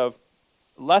composed of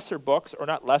lesser books, or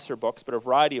not lesser books, but a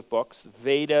variety of books,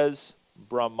 Vedas,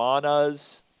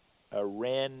 Brahmanas,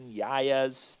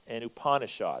 Aranyayas, and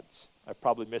Upanishads. I've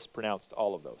probably mispronounced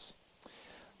all of those.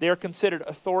 They are considered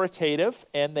authoritative,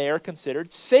 and they are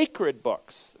considered sacred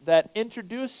books that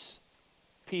introduce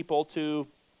people to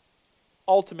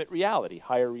ultimate reality,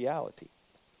 higher reality.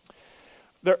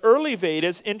 The early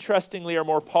Vedas, interestingly, are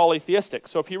more polytheistic.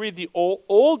 So if you read the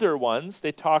older ones,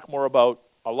 they talk more about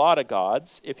a lot of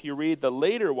gods. If you read the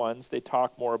later ones, they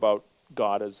talk more about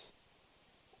God as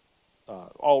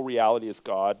all reality is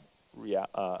God,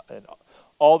 and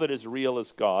all that is real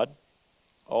is God.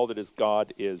 All that is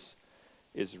God is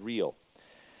real.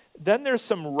 Then there's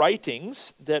some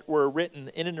writings that were written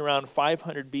in and around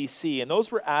 500 BC, and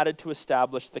those were added to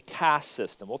establish the caste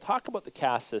system. We'll talk about the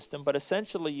caste system, but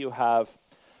essentially you have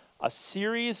a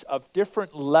series of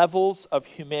different levels of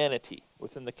humanity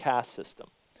within the caste system.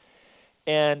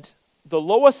 And the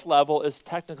lowest level is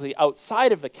technically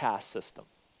outside of the caste system.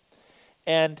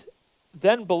 And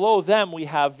then below them we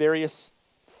have various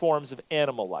forms of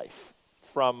animal life,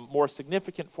 from more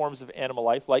significant forms of animal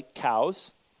life like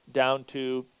cows down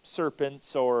to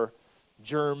serpents or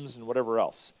germs and whatever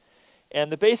else.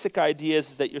 And the basic idea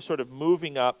is that you're sort of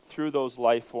moving up through those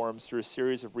life forms through a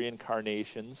series of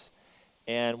reincarnations.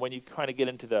 And when you kind of get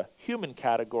into the human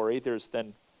category, there's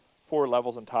then 4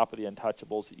 levels on top of the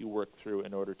untouchables that you work through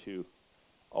in order to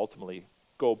ultimately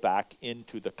go back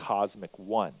into the cosmic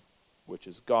one, which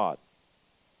is God.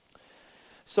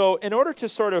 So in order to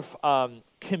sort of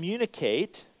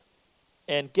communicate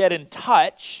and get in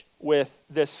touch with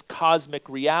this cosmic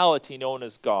reality known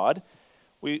as God,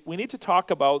 we need to talk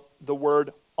about the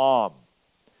word Om.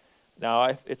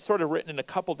 Now, it's sort of written in a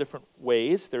couple different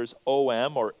ways. There's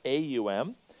O-M or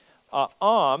A-U-M.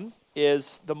 Om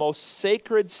is the most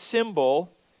sacred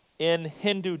symbol in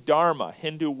Hindu Dharma,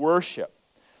 Hindu worship.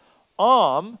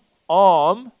 Om,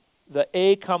 the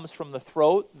A comes from the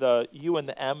throat, the U and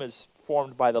the M is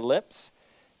formed by the lips,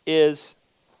 is,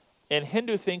 in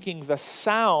Hindu thinking, the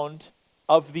sound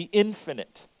of the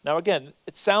infinite. Now again,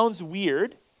 it sounds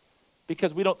weird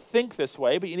because we don't think this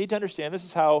way, but you need to understand this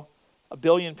is how 1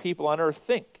 billion people on earth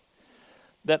think.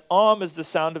 That Om is the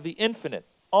sound of the infinite.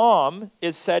 Om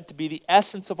is said to be the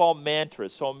essence of all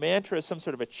mantras. So a mantra is some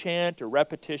sort of a chant or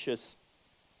repetitious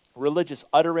religious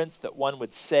utterance that one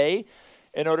would say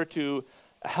in order to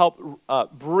help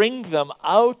bring them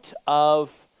out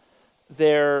of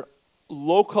their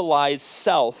localized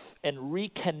self and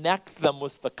reconnect them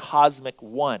with the cosmic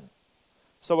one.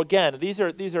 So again, these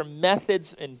are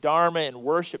methods in Dharma and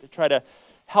worship to try to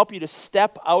help you to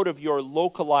step out of your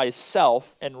localized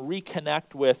self and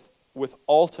reconnect with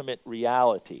ultimate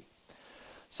reality.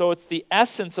 So it's the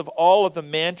essence of all of the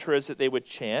mantras that they would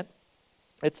chant.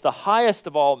 It's the highest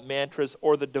of all mantras,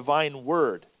 or the divine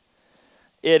word.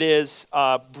 It is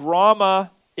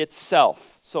Brahma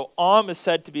itself. So Om is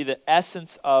said to be the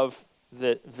essence of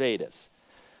the Vedas.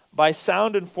 By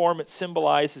sound and form, it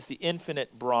symbolizes the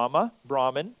infinite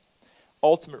Brahman,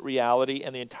 ultimate reality,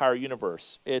 and the entire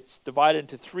universe. It's divided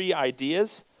into 3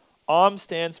 ideas. Om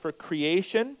stands for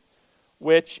creation,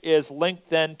 which is linked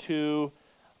then to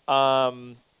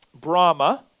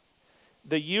Brahma.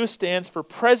 The U stands for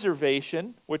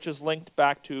preservation, which is linked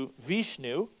back to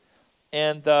Vishnu.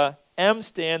 And the M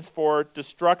stands for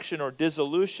destruction or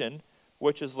dissolution,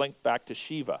 which is linked back to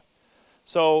Shiva.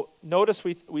 So notice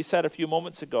we said a few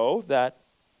moments ago that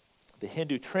the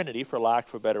Hindu Trinity, for lack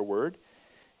of a better word,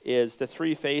 is the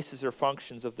 3 faces or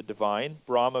functions of the divine: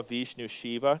 Brahma, Vishnu,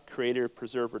 Shiva, creator,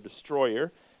 preserver,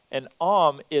 destroyer. And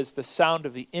Om is the sound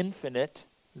of the infinite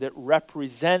that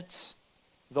represents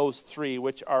those 3,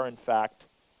 which are in fact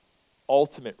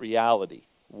ultimate reality,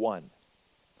 one.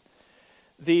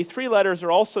 The 3 letters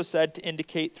are also said to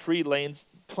indicate 3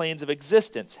 planes of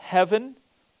existence: heaven,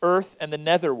 earth, and the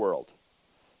netherworld.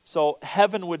 So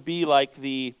heaven would be like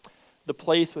the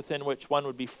place within which one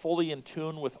would be fully in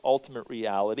tune with ultimate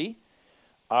reality.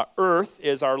 Earth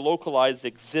is our localized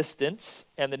existence,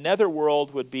 and the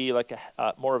netherworld would be like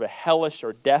more of a hellish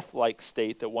or death-like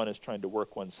state that one is trying to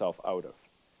work oneself out of.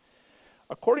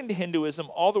 According to Hinduism,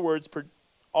 all the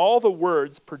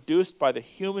words produced by the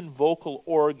human vocal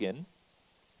organ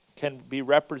can be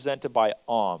represented by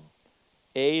Om.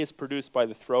 A is produced by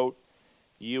the throat,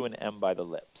 U and M by the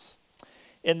lips.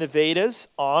 In the Vedas,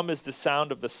 Om is the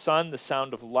sound of the sun, the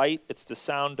sound of light. It's the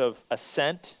sound of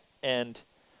ascent and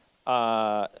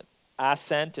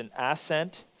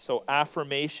ascent. So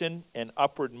affirmation and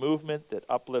upward movement that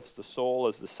uplifts the soul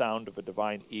as the sound of a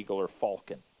divine eagle or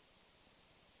falcon.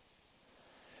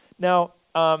 Now,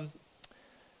 I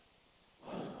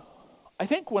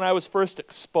think when I was first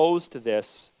exposed to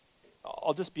this,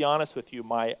 I'll just be honest with you,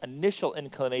 my initial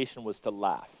inclination was to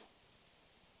laugh.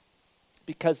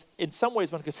 Because in some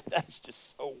ways one could say, that is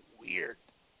just so weird.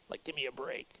 Like, give me a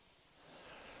break.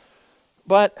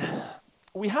 But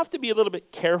we have to be a little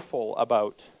bit careful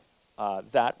about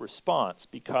that response,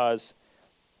 because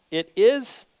it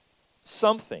is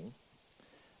something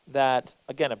that,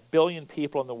 again, 1 billion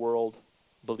people in the world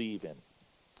believe in.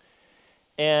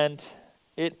 And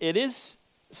it is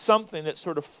something that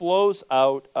sort of flows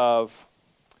out of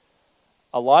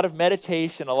a lot of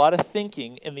meditation, a lot of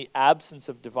thinking in the absence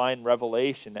of divine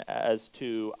revelation as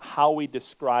to how we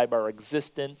describe our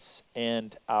existence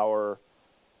and our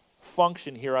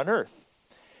function here on earth.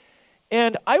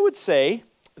 And I would say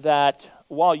that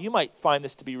while you might find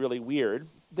this to be really weird,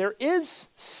 there is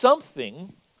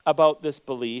something about this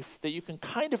belief that you can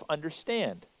kind of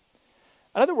understand.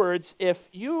 In other words, if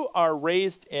you are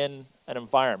raised in an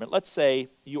environment, let's say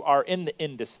you are in the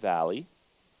Indus Valley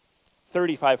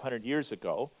 3,500 years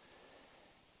ago,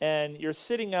 and you're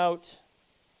sitting out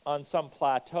on some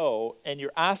plateau and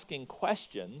you're asking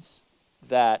questions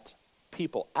that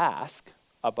people ask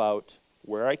about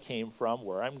where I came from,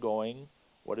 where I'm going,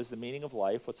 what is the meaning of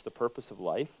life, what's the purpose of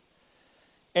life,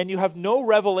 and you have no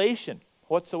revelation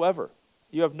whatsoever.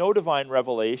 You have no divine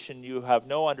revelation. You have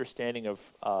no understanding of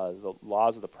the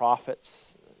laws of the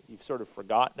prophets. You've sort of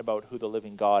forgotten about who the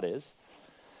living God is.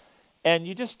 And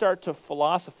you just start to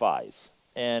philosophize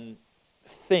and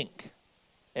think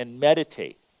and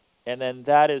meditate. And then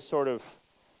that is sort of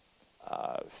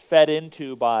fed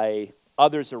into by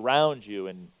others around you,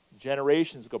 and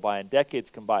generations go by and decades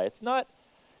come by. It's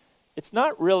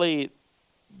not really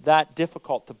that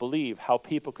difficult to believe how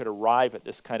people could arrive at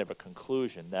this kind of a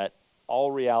conclusion, that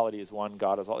all reality is one,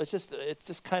 God is all. It's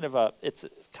just kind of a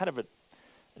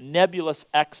nebulous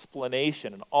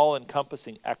explanation, an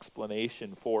all-encompassing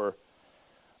explanation for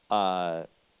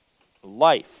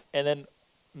life. And then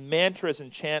mantras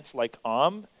and chants like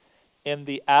Om, in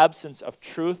the absence of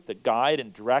truth to guide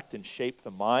and direct and shape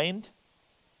the mind.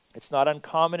 It's not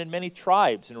uncommon in many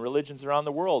tribes and religions around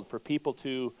the world for people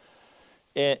to,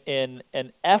 in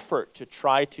an effort to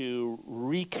try to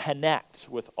reconnect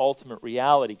with ultimate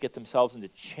reality, get themselves into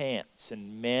chants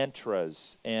and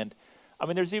mantras. And I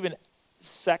mean, there's even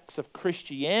sects of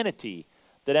Christianity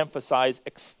that emphasize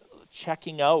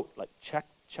checking out, like check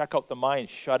out the mind,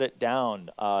 shut it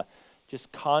down,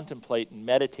 just contemplate and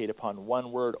meditate upon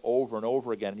one word over and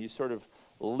over again. And you sort of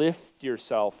lift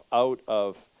yourself out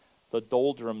of the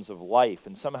doldrums of life,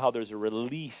 and somehow there's a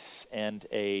release and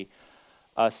a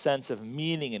sense of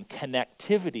meaning and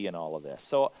connectivity in all of this.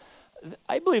 So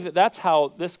I believe that that's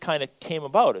how this kind of came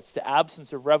about. It's the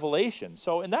absence of revelation.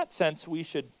 So in that sense, we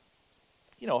should,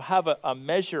 have a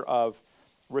measure of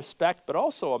respect, but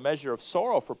also a measure of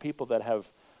sorrow for people that have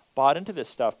bought into this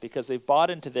stuff, because they've bought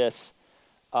into this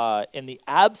in the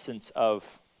absence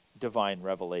of divine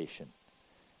revelation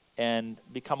and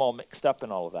become all mixed up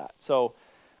in all of that. So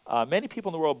many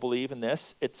people in the world believe in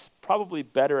this. It's probably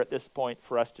better at this point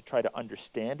for us to try to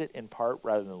understand it in part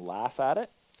rather than laugh at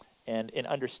it. And in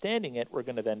understanding it, we're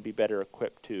going to then be better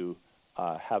equipped to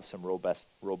have some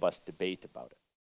robust debate about it.